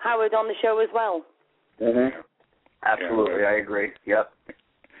Howard on the show as well. Mm-hmm. Absolutely, I agree. Yep.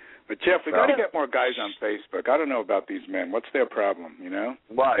 But, Jeff, we got to get more guys on Facebook. I don't know about these men. What's their problem,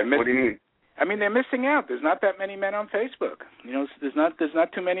 Why? What do you mean? I mean, they're missing out. There's not that many men on Facebook. There's not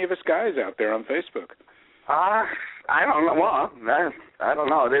too many of us guys out there on Facebook. I don't know. Well, I don't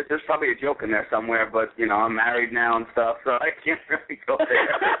know. There's probably a joke in there somewhere, but I'm married now and stuff, so I can't really go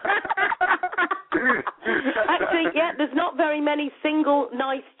there. Actually, there's not very many single,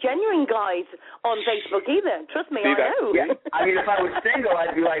 nice, genuine guys on Facebook either. Trust me, I know. Yeah. I mean, if I was single,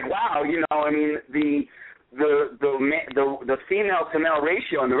 I'd be like, wow. I mean, the female to male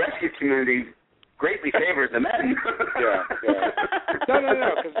ratio in the rescue community greatly favors the men. Yeah.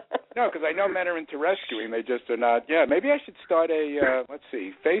 No, because I know men are into rescuing. They just are not. Yeah, maybe I should start a,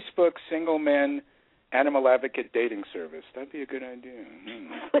 Facebook single men animal advocate dating service. That'd be a good idea.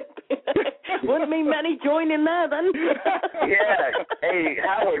 Wouldn't mean many join in there then. Yeah. Hey,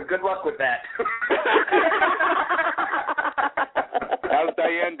 Howard, good luck with that. How's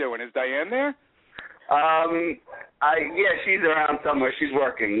Diane doing? Is Diane there? She's around somewhere. She's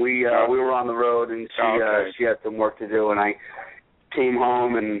working. We were on the road, and she had some work to do, and I came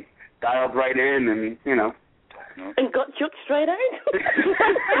home and dialed right in, and and got chucked straight out.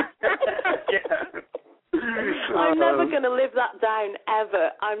 Yeah. I'm never going to live that down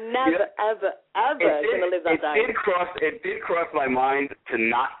ever. I'm never, ever going to live that down. It did cross my mind to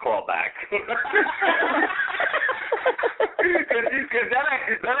not call back. Because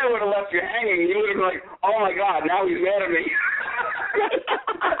then I would have left you hanging. You would have been like, oh, my God, now he's mad at me.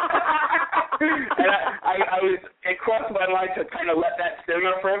 And it crossed my mind to kind of let that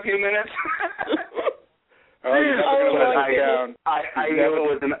simmer for a few minutes. Oh, you're never going to let me down. I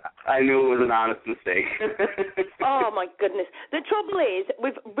knew it was an honest mistake. Oh, my goodness. The trouble is,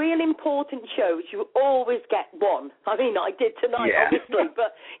 with real important shows, you always get one. I mean, I did tonight, obviously,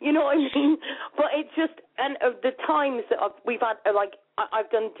 but you know what I mean? But it's just, and the times that we've had,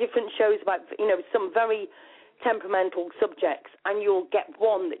 I've done different shows about, some very temperamental subjects, and you'll get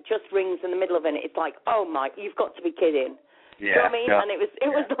one that just rings in the middle of it. It's like, oh, my, you've got to be kidding. Yeah. You know what I mean? Yeah. And it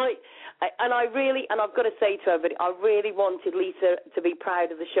was like, and I've got to say to everybody, I really wanted Lisa to be proud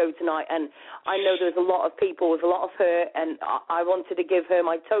of the show tonight, and I know there's a lot of people with a lot of her, and I wanted to give her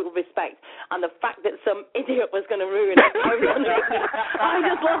my total respect, and the fact that some idiot was going to ruin it, I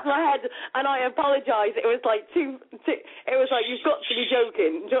just lost my head, and I apologize. It was like it was like, you've got to be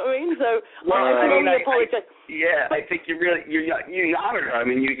joking. Do you know what I mean? So I can only apologize. I think you honored her. I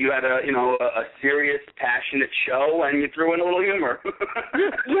mean, you had a serious, passionate show, and you threw in a little humor.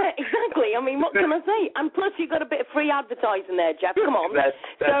 Yeah, exactly. I mean, what can I say? And plus, you got a bit of free advertising there, Jeff. Come on. That's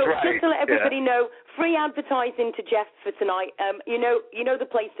right. Just to let everybody know, free advertising to Jeff for tonight. You know the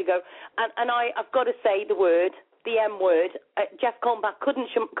place to go. And I've got to say the word. The M word. Jeff Colmbach couldn't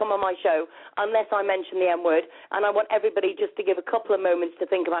come on my show unless I mention the M word, and I want everybody just to give a couple of moments to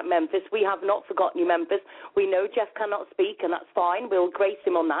think about Memphis. We have not forgotten you, Memphis. We know Jeff cannot speak, and that's fine. We'll grace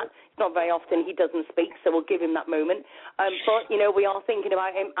him on that. It's not very often he doesn't speak, so we'll give him that moment. But, we are thinking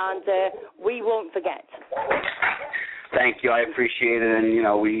about him, and we won't forget. Thank you. I appreciate it, and,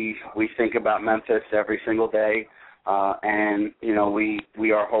 we think about Memphis every single day, and,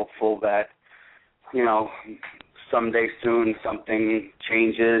 we are hopeful that, someday soon something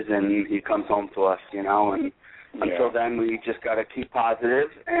changes and he comes home to us, and until then we just got to keep positive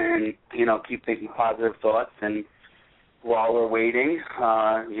and, keep thinking positive thoughts, and while we're waiting,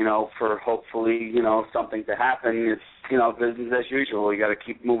 for hopefully, something to happen, it's, business as usual. We got to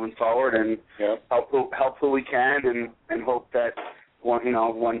keep moving forward and help who we can and hope that,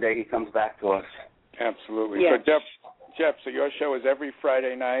 one day he comes back to us. Absolutely. Yes. So, Jeff, so your show is every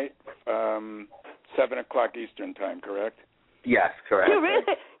Friday night, 7 o'clock Eastern time, correct? Yes, correct.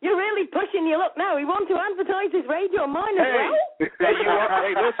 You're really pushing your luck now. We want to advertise his radio on mine as well.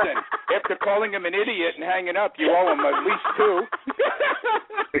 Hey, listen, after calling him an idiot and hanging up, you owe him at least 2.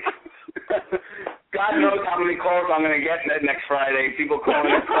 God knows many calls I'm going to get next Friday. People calling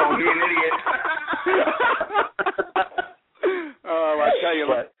me an idiot. Oh, I tell you,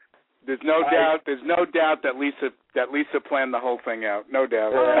 there's no doubt that Lisa planned the whole thing out. No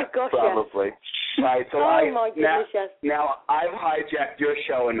doubt. Oh my gosh, probably. Yes. Right. So my goodness, yes. Now I've hijacked your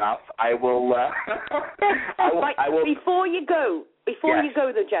show enough. I will. I will. Before you go, Yes. you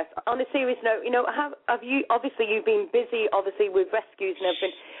go though, Jeff. On a serious note, have you? Obviously, you've been busy, obviously with rescues and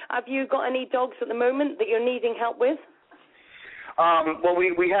everything. Have you got any dogs at the moment that you're needing help with? Well,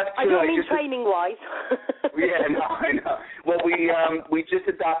 we have two. I don't mean training-wise. Yeah, no, I know. Well, we just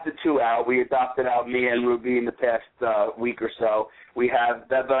adopted two out. We adopted out Mia and Ruby in the past week or so. We have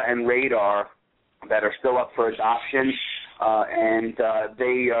Beba and Radar that are still up for adoption, and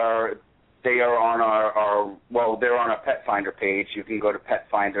they are on they're on our Pet Finder page. You can go to Pet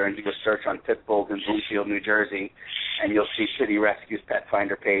Finder and do a search on pit bulls in Bloomfield, New Jersey, and you'll see City Rescue's Pet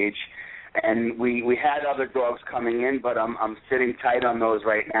Finder page. And we had other dogs coming in, but I'm sitting tight on those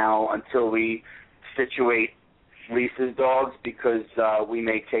right now until we situate Lisa's dogs, because we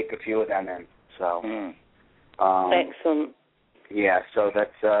may take a few of them in. So excellent. Yeah, so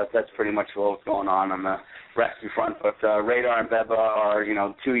that's pretty much what's going on the rescue front. But Radar and Beba are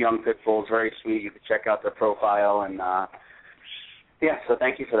two young pit bulls, very sweet. You can check out their profile, and so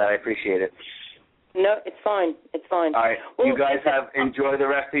thank you for that. I appreciate it. No, it's fine. It's fine. All right. Well, you guys enjoy the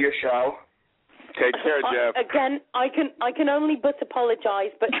rest of your show. Take care, Jeff. Again, I can only but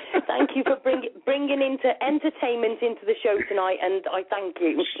apologise, but thank you for bringing into entertainment into the show tonight, and I thank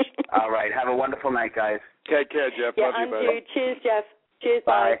you. All right. Have a wonderful night, guys. Take care, Jeff. Yeah, Love you, buddy. You. Cheers, Jeff. Cheers.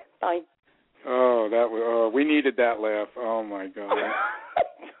 Bye. Bye. Oh, we needed that laugh. Oh my God.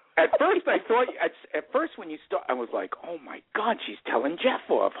 At first when you start, I was like, oh my God, she's telling Jeff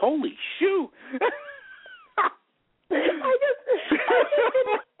off. Holy shoe. Do you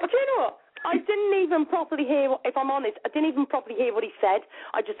know what? I didn't even properly hear, if I'm honest, I didn't even properly hear what he said.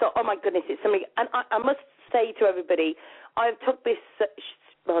 I just thought, oh my goodness, it's something. And I must say to everybody, I've took this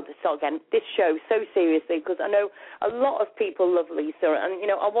show so seriously, because I know a lot of people love Lisa,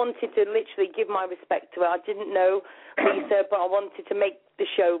 and I wanted to literally give my respect to her. I didn't know Lisa, but I wanted to make the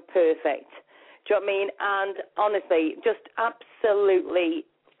show perfect. Do you know what I mean? And honestly, just absolutely,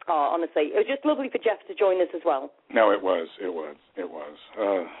 honestly, it was just lovely for Jeff to join us as well. No, it was.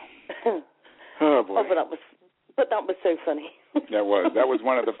 Oh boy. But that was so funny. That was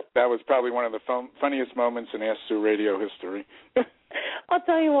probably one of the funniest moments in Ask Sue radio history. I'll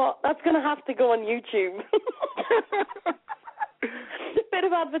tell you what, that's going to have to go on YouTube. A bit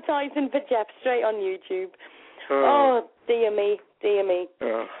of advertising for Jeff straight on YouTube. Oh, dear me.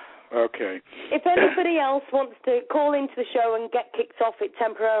 Okay. If anybody else wants to call into the show and get kicked off it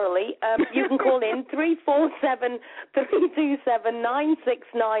temporarily, you can call in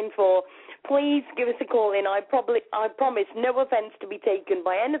 347-327-9694. Please give us a call in. I promise no offence to be taken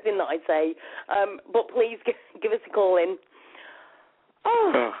by anything that I say, but please give us a call in.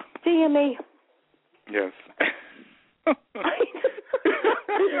 Oh, dear me. Yes. That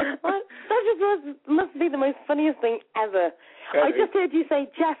just must be the most funniest thing ever. I just heard you say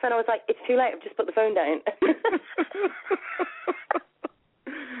Jeff, and I was like, it's too late, I've just put the phone down.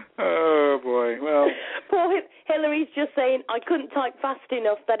 Oh, boy. Well, poor Hillary's just saying, I couldn't type fast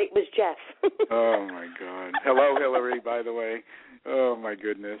enough that it was Jeff. Oh, my God. Hello, Hillary, by the way. Oh, my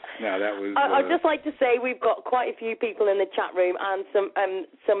goodness. No, that was... I'd just like to say we've got quite a few people in the chat room and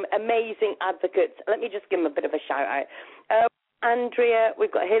some amazing advocates. Let me just give them a bit of a shout-out. Andrea,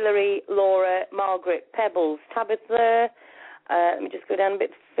 we've got Hillary, Laura, Margaret, Pebbles, Tabitha... let me just go down a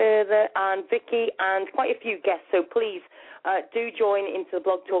bit further, and Vicky, and quite a few guests. So please do join into the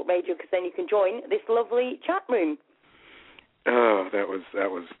Blog Talk Radio, because then you can join this lovely chat room. Oh, that was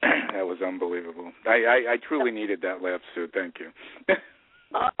unbelievable. I truly needed that laugh, Sue. Thank you.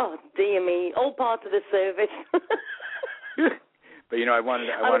 Oh, dear me, all part of the service. But I wanted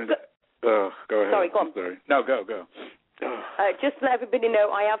to. Go ahead. Sorry, go on. Sorry. No, go. Just to let everybody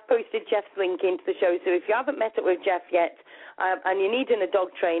know, I have posted Jeff's link into the show, so if you haven't met up with Jeff yet and you're needing a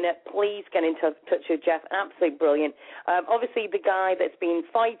dog trainer, please get in touch with Jeff. Absolutely brilliant. Obviously, the guy that's been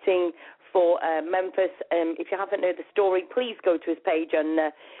fighting for Memphis, if you haven't heard the story, please go to his page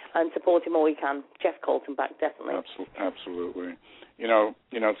and support him all you can. Jeff Colton-Back, definitely. Absolutely.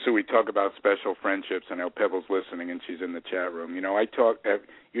 Sue, we talk about special friendships. I know Pebble's listening, and she's in the chat room. I talk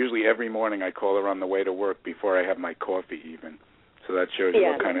usually every morning. I call her on the way to work before I have my coffee, even. So that shows you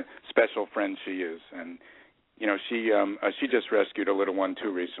what kind of special friend she is. And she just rescued a little one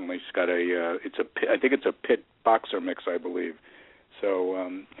too recently. She's got I think it's a pit boxer mix, I believe. So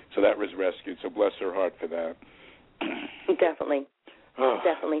that was rescued. So bless her heart for that. Definitely.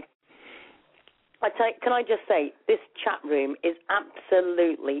 Definitely. Can I just say, this chat room is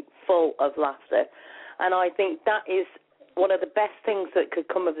absolutely full of laughter, and I think that is one of the best things that could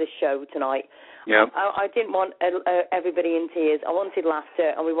come of this show tonight. Yeah. I didn't want everybody in tears. I wanted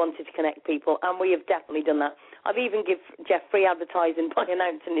laughter, and we wanted to connect people, and we have definitely done that. I've even given Jeff free advertising by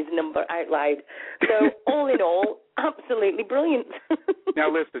announcing his number out loud. So all in all, absolutely brilliant. Now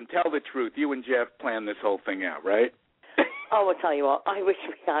listen, tell the truth. You and Jeff planned this whole thing out, right? Oh, I'll tell you what, I wish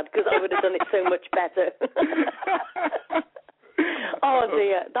we had, because I would have done it so much better. Oh,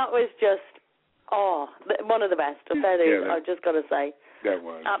 dear. That was just, one of the best. I've just got to say. That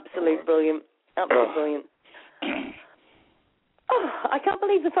was. Absolutely brilliant. Absolutely brilliant. Oh, I can't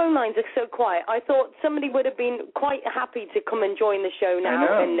believe the phone lines are so quiet. I thought somebody would have been quite happy to come and join the show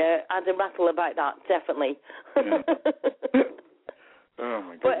now and add a rattle about that, definitely. Yeah. Oh,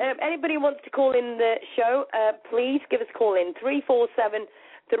 my goodness. But anybody who wants to call in the show, please give us a call in,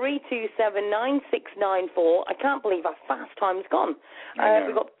 347-327-9694. I can't believe how fast time's gone.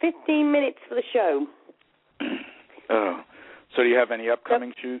 We've got 15 minutes for the show. Oh. So do you have any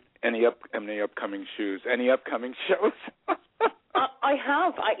upcoming shows? Any upcoming shows? Any upcoming shows? I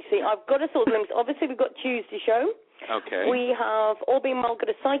have, actually. I've got a sort of glimpse. Obviously, we've got Tuesday show. Okay. We have, all being well, got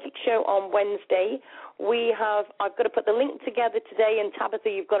a psychic show on Wednesday. I've got to put the link together today, and Tabitha,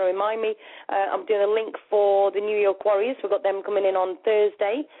 you've got to remind me. I'm doing a link for the New York Warriors. We've got them coming in on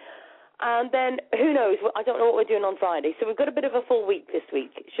Thursday. And then, who knows? I don't know what we're doing on Friday. So we've got a bit of a full week this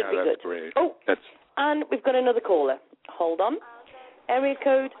week. It should be that's good. Great. Oh, and we've got another caller. Hold on. Area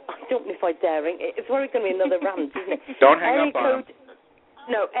code, I don't know if I'm daring. It's probably going to be another rant, isn't it? Don't hang up on him.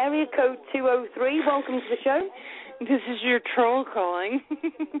 No, area code 203. Welcome to the show. This is your troll calling.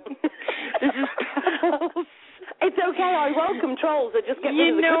 This is Pebbles. It's okay. I welcome trolls. I just get rid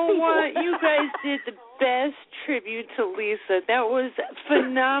of the good people. You know what? You guys did the best tribute to Lisa. That was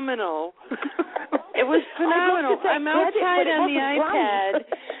phenomenal. It was phenomenal. I'm outside on the iPad.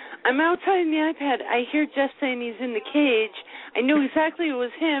 I hear Jeff saying he's in the cage. I knew exactly it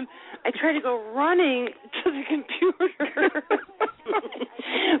was him. I tried to go running to the computer.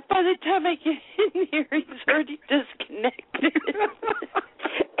 By the time I get in here, he's already disconnected.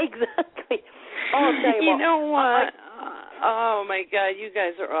 Exactly. Oh, I'll tell you what. You know what? Oh, my God, you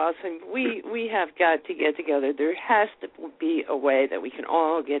guys are awesome. We have got to get together. There has to be a way that we can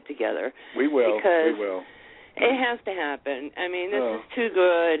all get together. We will. Because we will. It has to happen. I mean, this is too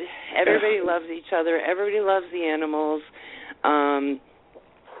good. Everybody loves each other. Everybody loves the animals. I'm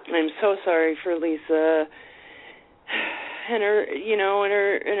so sorry for Lisa and her,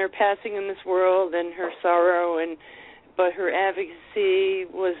 and her passing in this world and her sorrow, but her advocacy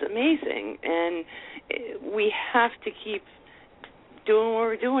was amazing, and we have to keep doing what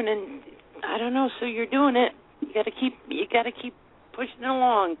we're doing. And I don't know, so you're doing it. You got to keep pushing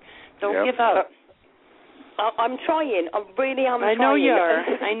along. Don't give up. I'm trying. I really am trying. I know you are.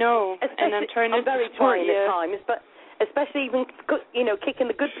 I know. And I'm trying to support you. I'm very trying at times, but especially even, kicking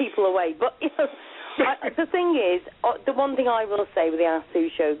the good people away. But, the thing is, the one thing I will say with the Ask Sue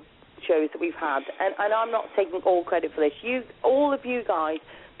shows that we've had, and I'm not taking all credit for this, all of you guys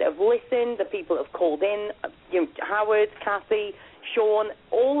that have listened, the people that have called in, Howard, Kathy, Sean,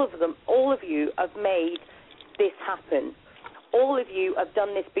 all of you have made this happen. All of you have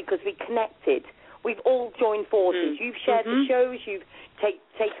done this because we connected. We've all joined forces. You've shared the shows. You've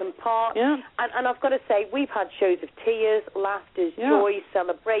taken part. Yeah. And I've got to say, we've had shows of tears, laughter, joy,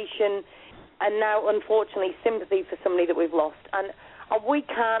 celebration, and now, unfortunately, sympathy for somebody that we've lost. And we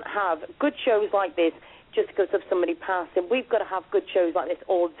can't have good shows like this just because of somebody passing. We've got to have good shows like this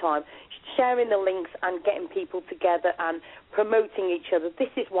all the time, sharing the links and getting people together and promoting each other. This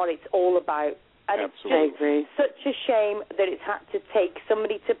is what it's all about. And Absolutely. It's just such a shame that it's had to take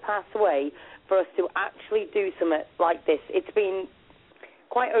somebody to pass away for us to actually do something like this. It's been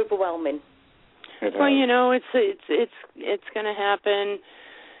quite overwhelming. Well, it's going to happen.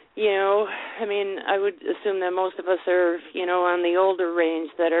 I mean, I would assume that most of us are, on the older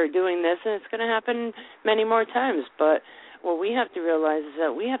range that are doing this, and it's going to happen many more times. But what we have to realize is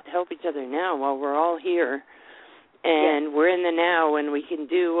that we have to help each other now while we're all here, and we're in the now, and we can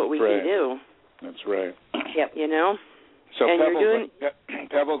do what we can do. That's right. Yep. So and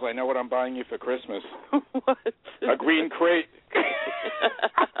Pebbles, I know what I'm buying you for Christmas. What? A green crate.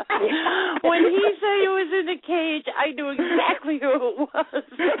 When he said he was in the cage, I knew exactly who it was.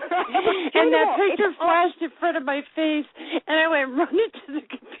 And that picture flashed in front of my face, and I went running to the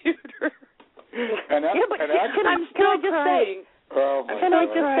computer. Can I'm still crying. Can I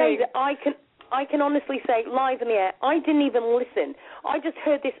just say that I can honestly say live in the air, I didn't even listen. I just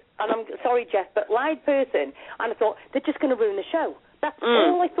heard this, and I'm sorry, Jeff, but loud person, and I thought, they're just going to ruin the show. That's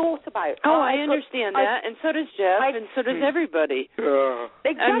all I thought about. Oh, I understand that, and so does Jeff, and so does everybody.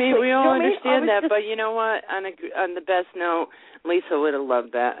 Exactly. I mean, we all you know understand that, but you know what? On the best note, Lisa would have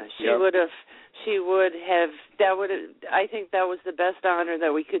loved that. She would have. That would have. I think that was the best honor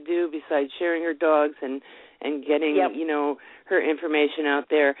that we could do, besides sharing her dogs and getting her information out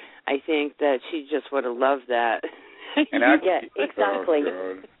there. I think that she just would have loved that. And exactly.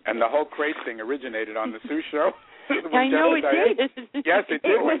 And the whole crate thing originated on the Sue Show. I know it did. Yes, it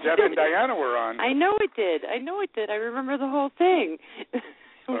did when Jeff and Diana were on. I know it did. I remember the whole thing.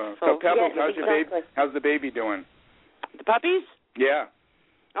 So Pebbles, how's the baby doing? The puppies? Yeah.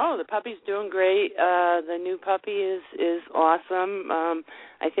 Oh, the puppy's doing great. The new puppy is awesome.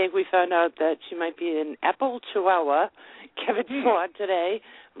 I think we found out that she might be an apple chihuahua. Kevin saw it today.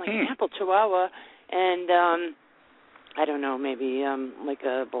 I'm like, an apple chihuahua. And I don't know, maybe like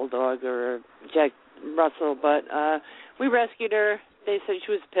a bulldog or a Jack Russell, but we rescued her. They said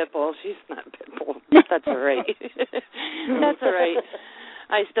she was a pit bull. She's not a pit bull. That's all right. That's all right.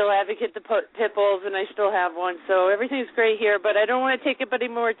 I still advocate the pit bulls, and I still have one, so everything's great here. But I don't want to take up any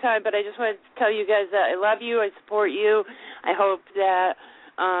more time, but I just wanted to tell you guys that I love you, I support you. I hope that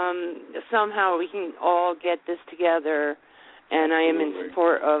somehow we can all get this together, and I am in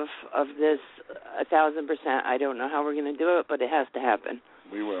support of this 1,000%. I don't know how we're going to do it, but it has to happen.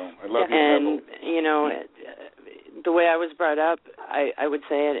 We will. I love you, and, Pebbles. The way I was brought up, I would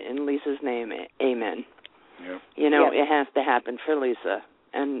say it in Lisa's name, amen. Yeah. It has to happen for Lisa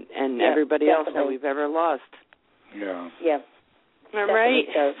and everybody else that we've ever lost. Yeah. Yeah. All right.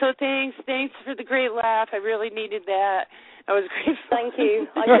 So thanks for the great laugh. I really needed that. That was great. Thank you.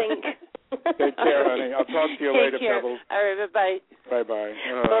 I think. Take care, honey. I'll talk to you later, care. Pebbles. All right. Bye-bye. Bye-bye.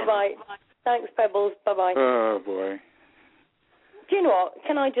 Bye-bye. Thanks, Pebbles. Bye-bye. Oh, boy. Do you know what?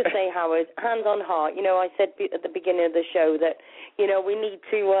 Can I just say, Howard, hand on heart, I said at the beginning of the show that, we need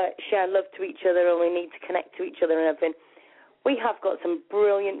to share love to each other and we need to connect to each other and everything. We have got some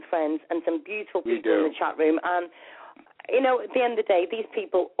brilliant friends and some beautiful people in the chat room. And, at the end of the day, these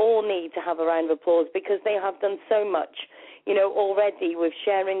people all need to have a round of applause because they have done so much, already with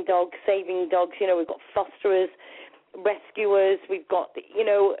sharing dogs, saving dogs. We've got fosterers, rescuers. We've got,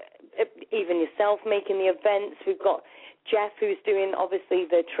 even yourself making the events. We've got Jeff, who's doing, obviously,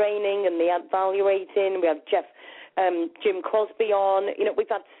 the training and the evaluating. We have Jim Crosby on. We've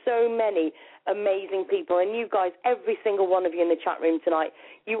had so many amazing people. And you guys, every single one of you in the chat room tonight,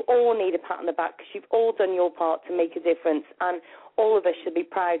 you all need a pat on the back because you've all done your part to make a difference. And all of us should be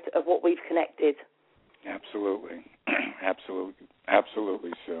proud of what we've connected. Absolutely.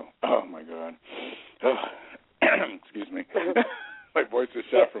 Absolutely, Sue. Oh, my God. Excuse me. My voice is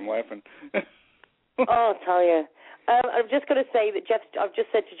shot from laughing. I'll tell you. I've just got to say that I've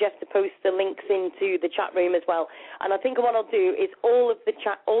just said to Jeff to post the links into the chat room as well. And I think what I'll do is all of the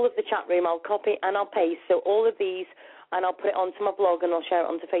chat room I'll copy and I'll paste. So all of these, and I'll put it onto my blog and I'll share it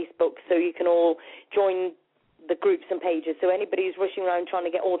onto Facebook so you can all join the groups and pages. So anybody who's rushing around trying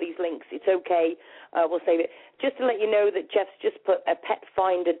to get all these links, it's okay. We'll save it. Just to let you know that Jeff's just put a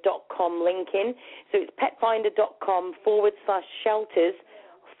petfinder.com link in. So it's petfinder.com/shelters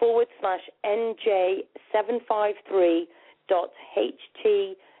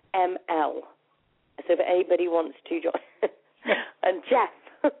 /753.html. So if anybody wants to join. And Jeff,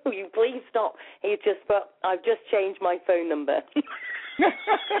 will you please stop? He's just put, I've just changed my phone number.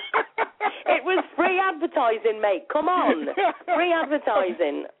 It was free advertising, mate. Come on. Free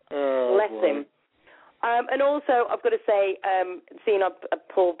advertising. Bless him. And also, I've got to say, seeing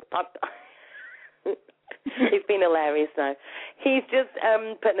Paul... He's been hilarious now. He's just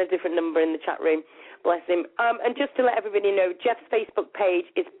putting a different number in the chat room. Bless him. And just to let everybody know, Jeff's Facebook page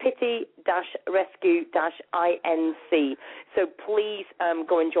is Pity-Rescue-INC. So please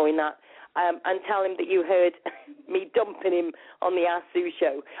go and join that and tell him that you heard me dumping him on the Ask Sue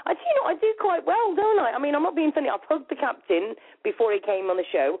show. I do quite well, don't I? I mean, I'm not being funny. I've hugged the captain before he came on the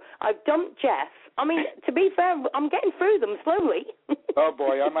show. I've dumped Jeff. I mean, to be fair, I'm getting through them slowly. Oh,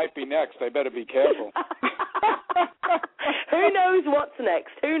 boy, I might be next. I better be careful. Who knows what's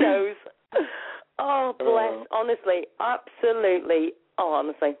next? Who knows? Oh, bless. Honestly, absolutely. Oh,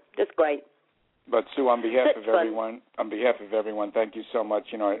 honestly, just great. But, Sue, on behalf of everyone, thank you so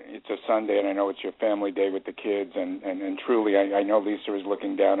much. It's a Sunday, and I know it's your family day with the kids, and truly, I know Lisa is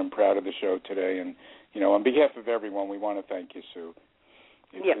looking down and proud of the show today. And, on behalf of everyone, we want to thank you, Sue.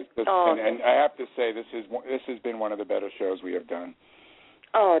 And I have to say, this has been one of the better shows we have done.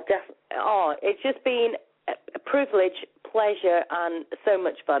 Oh, definitely. Oh, it's just been a privilege, pleasure, and so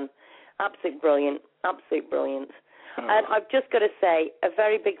much fun. Absolute brilliant. And I've just got to say a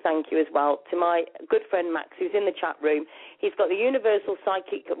very big thank you as well to my good friend Max, who's in the chat room. He's got the Universal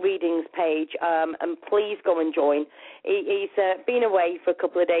Psychic Readings page, and please go and join. He's been away for a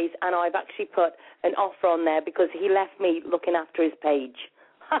couple of days, and I've actually put an offer on there because he left me looking after his page.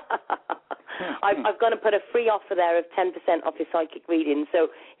 I've got to put a free offer there of 10% off his psychic reading. So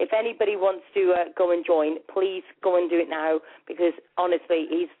if anybody wants to go and join, please go and do it now, because honestly,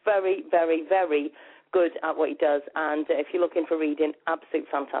 he's very, very, very good at what he does. And if you're looking for reading, absolutely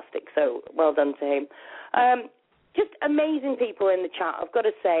fantastic. So well done to him. Just amazing people in the chat. I've got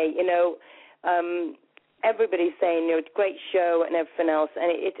to say, everybody's saying, great show and everything else,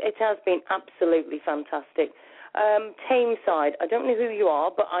 and it has been absolutely fantastic. Tameside, I don't know who you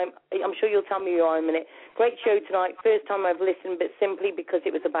are, but I'm sure you'll tell me who you are in a minute. Great show tonight. First time I've listened, but simply because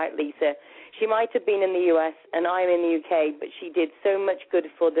it was about Lisa. She might have been in the US and I'm in the UK, but she did so much good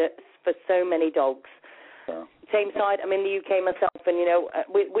for so many dogs. Yeah. Tameside, I'm in the UK myself, and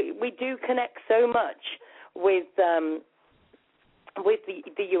we do connect so much with the US. Do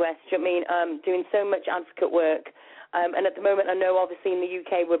you know what I mean? Doing so much advocate work. And at the moment, I know obviously in the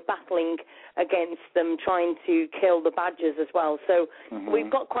UK we're battling against them trying to kill the badgers as well. So we've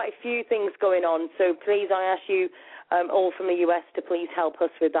got quite a few things going on. So please, I ask you all from the US to please help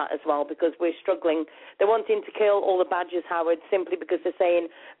us with that as well, because we're struggling. They're wanting to kill all the badgers, Howard, simply because they're saying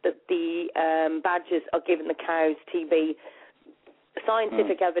that the badgers are giving the cows TB.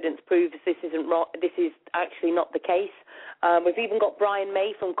 Scientific evidence proves this is actually not the case. We've even got Brian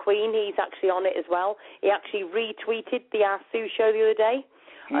May from Queen. He's actually on it as well. He actually retweeted the Ask Sue show the other day.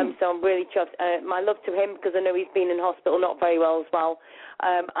 So I'm really chuffed. My love to him, because I know he's been in hospital not very well as well.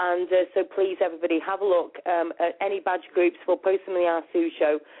 So please, everybody, have a look at any badge groups. We'll post them in the Ask Sue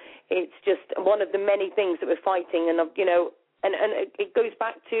show. It's just one of the many things that we're fighting, and And it goes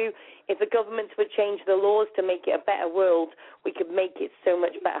back to, if the governments would change the laws to make it a better world, we could make it so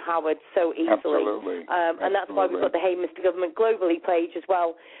much better, Howard, so easily. Absolutely. And that's why we've got the Hey Mr. Government globally page as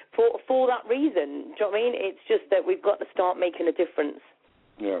well, for that reason. Do you know what I mean? It's just that we've got to start making a difference.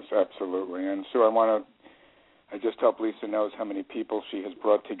 Yes, absolutely. And Sue, I just hope Lisa knows how many people she has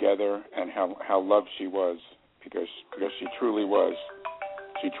brought together and how loved she was, because she truly was.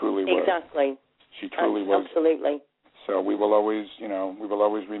 She truly was. Exactly. She truly was. Absolutely. So we will always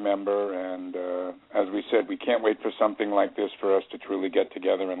remember, and as we said, we can't wait for something like this for us to truly get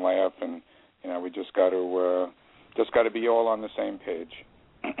together and laugh, and we just got to be all on the same page.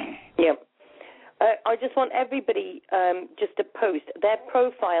 Yeah. I just want everybody just to post their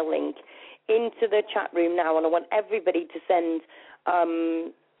profile link into the chat room now, and I want everybody to send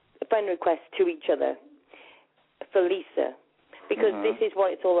friend requests to each other for Lisa. Because this is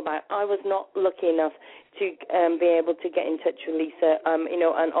what it's all about. I was not lucky enough to be able to get in touch with Lisa,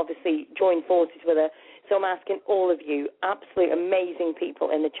 and obviously join forces with her. So I'm asking all of you, absolute amazing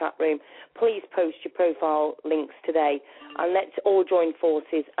people in the chat room, please post your profile links today, and let's all join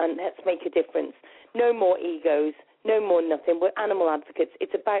forces, and let's make a difference. No more egos, no more nothing. We're animal advocates.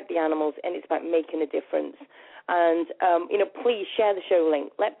 It's about the animals, and it's about making a difference. And, please share the show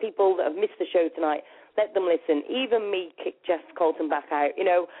link. Let people that have missed the show tonight, let them listen. Even me kick Jeff Colton back out,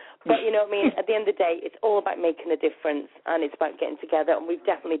 But, you know what I mean? At the end of the day, it's all about making a difference, and it's about getting together, and we've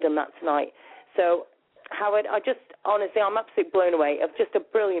definitely done that tonight. So, Howard, honestly, I'm absolutely blown away. Of just a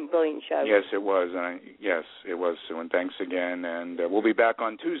brilliant, brilliant show. Yes, it was. Yes, it was, Sue, and thanks again. And we'll be back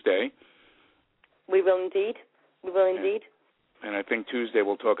on Tuesday. We will indeed. We will indeed. And I think Tuesday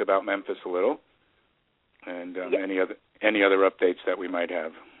we'll talk about Memphis a little, and any other updates that we might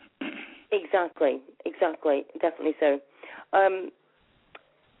have. Exactly, definitely so.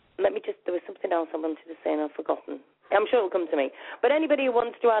 There was something else I wanted to say and I've forgotten. I'm sure it'll come to me. But anybody who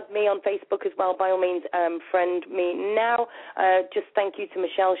wants to add me on Facebook as well, by all means, friend me now. Just thank you to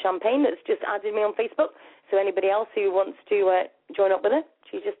Michelle Champagne that's just added me on Facebook. So anybody else who wants to join up with her,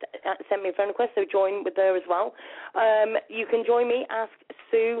 she just sent me a friend request, so join with her as well. You can join me, Ask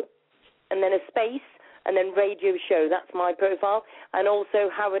Sue, and then a space, and then radio show. That's my profile. And also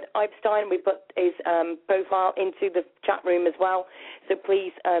Howard Epstein, we put his profile into the chat room as well. So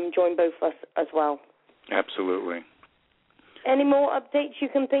please join both of us as well. Absolutely. Any more updates you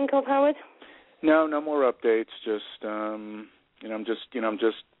can think of, Howard? No more updates. Just I'm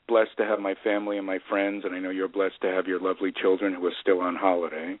just blessed to have my family and my friends, and I know you're blessed to have your lovely children who are still on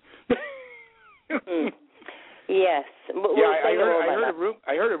holiday. Yes. I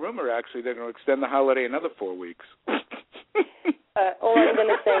heard a rumor, actually, they're going to extend the holiday another 4 weeks. All I'm going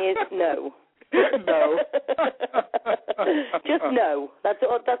to say is no. No. Just no. That's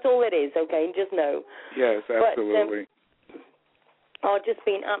all it is, okay? Just no. Yes, absolutely. Just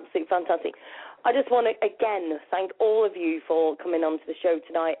been absolutely fantastic. I just want to, again, thank all of you for coming on to the show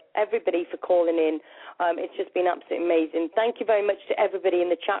tonight, everybody for calling in. It's just been absolutely amazing. Thank you very much to everybody in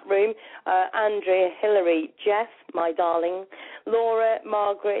the chat room. Andrea, Hillary, Jeff, my darling, Laura,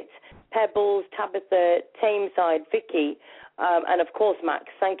 Margaret, Pebbles, Tabitha, Tameside, Vicky, and, of course, Max.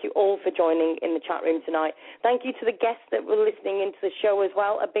 Thank you all for joining in the chat room tonight. Thank you to the guests that were listening into the show as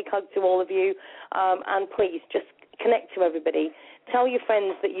well. A big hug to all of you. And please, just connect to everybody. Tell your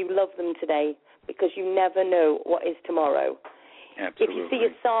friends that you love them today, because you never know what is tomorrow. Absolutely. If you see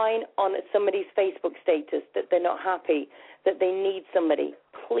a sign on somebody's Facebook status that they're not happy, that they need somebody,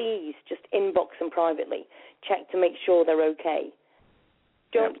 please just inbox them privately. Check to make sure they're okay.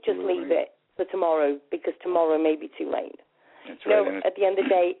 Don't just leave it for tomorrow, because tomorrow may be too late. That's right. No, at the end of the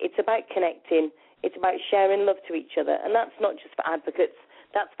day, it's about connecting. It's about sharing love to each other. And that's not just for advocates.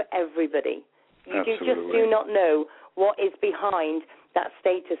 That's for everybody. You just do not know what is behind that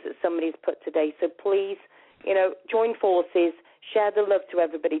status that somebody's put today. So please, join forces, share the love to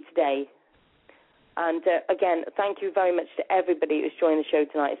everybody today. And, again, thank you very much to everybody who's joined the show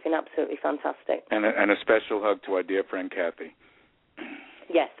tonight. It's been absolutely fantastic. And a special hug to our dear friend Kathy.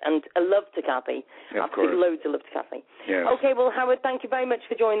 Yes, and a love to Kathy. Yeah, of course. Loads of love to Kathy. Yes. Okay, well, Howard, thank you very much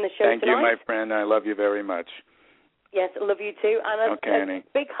for joining the show tonight. Thank you, my friend. I love you very much. Yes, I love you too. And a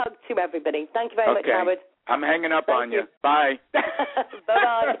big hug to everybody. Thank you very much, Howard. I'm hanging up on you. Bye.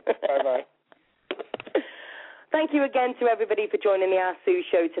 Bye-bye. Bye-bye. Thank you again to everybody for joining the Ask Sue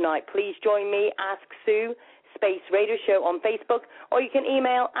show tonight. Please join me, Ask Sue, Radio Show on Facebook, or you can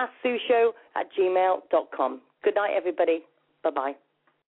email asksueshow@gmail.com. Good night, everybody. Bye-bye.